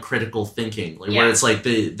thought, like critical thinking, like where it's like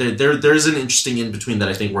there's an interesting in between that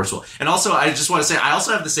I think works well. And also, I just want to say I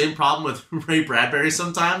also have the same problem with Ray Bradbury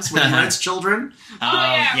sometimes when he writes children.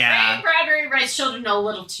 Ray Bradbury writes children a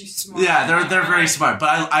little too smart. Yeah, they're very smart.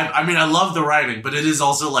 But I mean I love the writing, but it is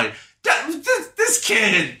also like this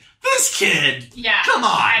kid. Yeah, come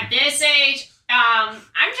on. At this age, I'm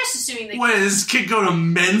just assuming that. What, does this kid go to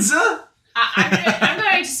Mensa? I'm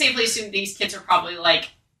going to safely assume these kids are probably like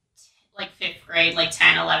 5th grade, like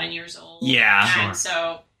 10, 11 years old. Yeah, and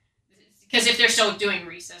so, because if they're still doing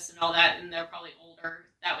recess and all that, then they're probably older. older,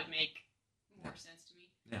 that would make more sense to me.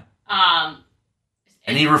 Yeah.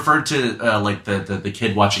 And he referred to like the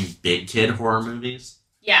kid watching big kid horror movies.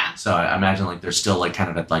 Yeah. So I imagine like they're still like kind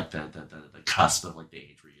of at like the cusp of like the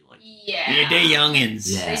age where you like. Yeah. They're youngins.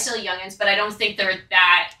 Yeah. They're still youngins, but I don't think they're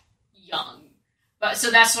that young. But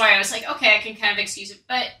so that's why I was like, okay, I can kind of excuse it.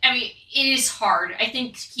 But I mean, it is hard. I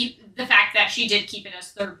think the fact that she did keep it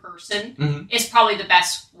as third person is probably the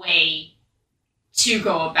best way to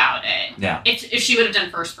go about it. Yeah. If she would have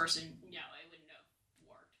done first person, no, it wouldn't have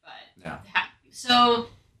worked. But yeah. So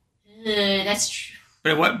that's true.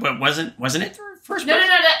 But wasn't it first? No,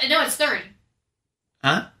 it's third.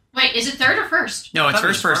 Huh? Wait, is it third or first? No, it's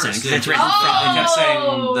first person. First. It's written They kept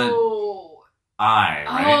saying the I.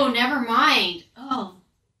 Right? Oh, never mind. Oh,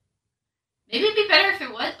 maybe it'd be better if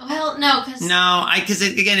it was. Well, no, because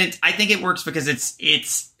I think it works because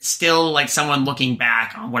it's still like someone looking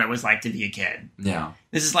back on what it was like to be a kid. Yeah.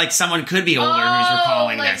 This is like someone could be older who's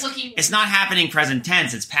recalling like this. Looking... It's not happening present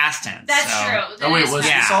tense; it's past tense. That's so. true. Oh wait, was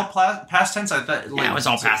this all past tense? I thought. Like, it was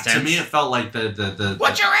all past tense. To me, it felt like the.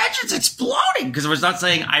 What's your engine's exploding? Because it was not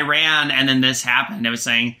saying I ran and then this happened. It was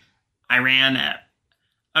saying I ran.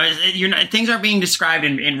 Things are being described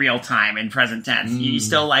in real time in present tense. You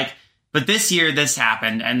still like, but this year this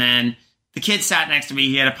happened, and then the kid sat next to me.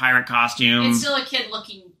 He had a pirate costume. It's still a kid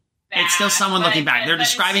looking back. It's still someone looking back. They're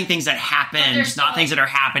describing things that happened, not things that are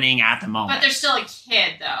happening at the moment. But they're still a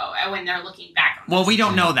kid, though, when they're looking back on Well, we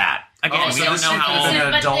don't know that. Again, we don't know how old.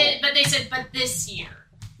 But they said, but this year.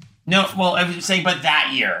 No, well, I was saying, but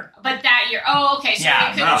that year. But that year. Oh, okay. So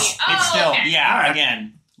it could be. It's still, okay. right.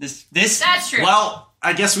 Again, this. That's true. Well,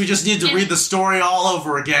 I guess we just need to read the story all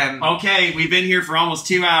over again. Okay, we've been here for almost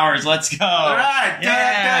 2 hours. Let's go. All right.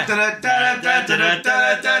 Yeah.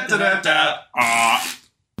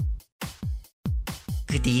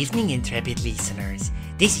 Good evening, intrepid listeners.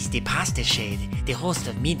 This is the Pasta Shade, the host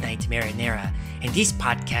of Midnight Marinara, and this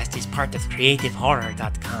podcast is part of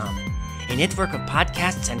CreativeHorror.com, a network of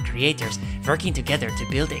podcasts and creators working together to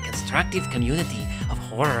build a constructive community of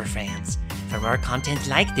horror fans. For more content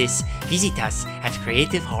like this, visit us at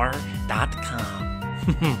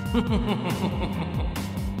CreativeHorror.com.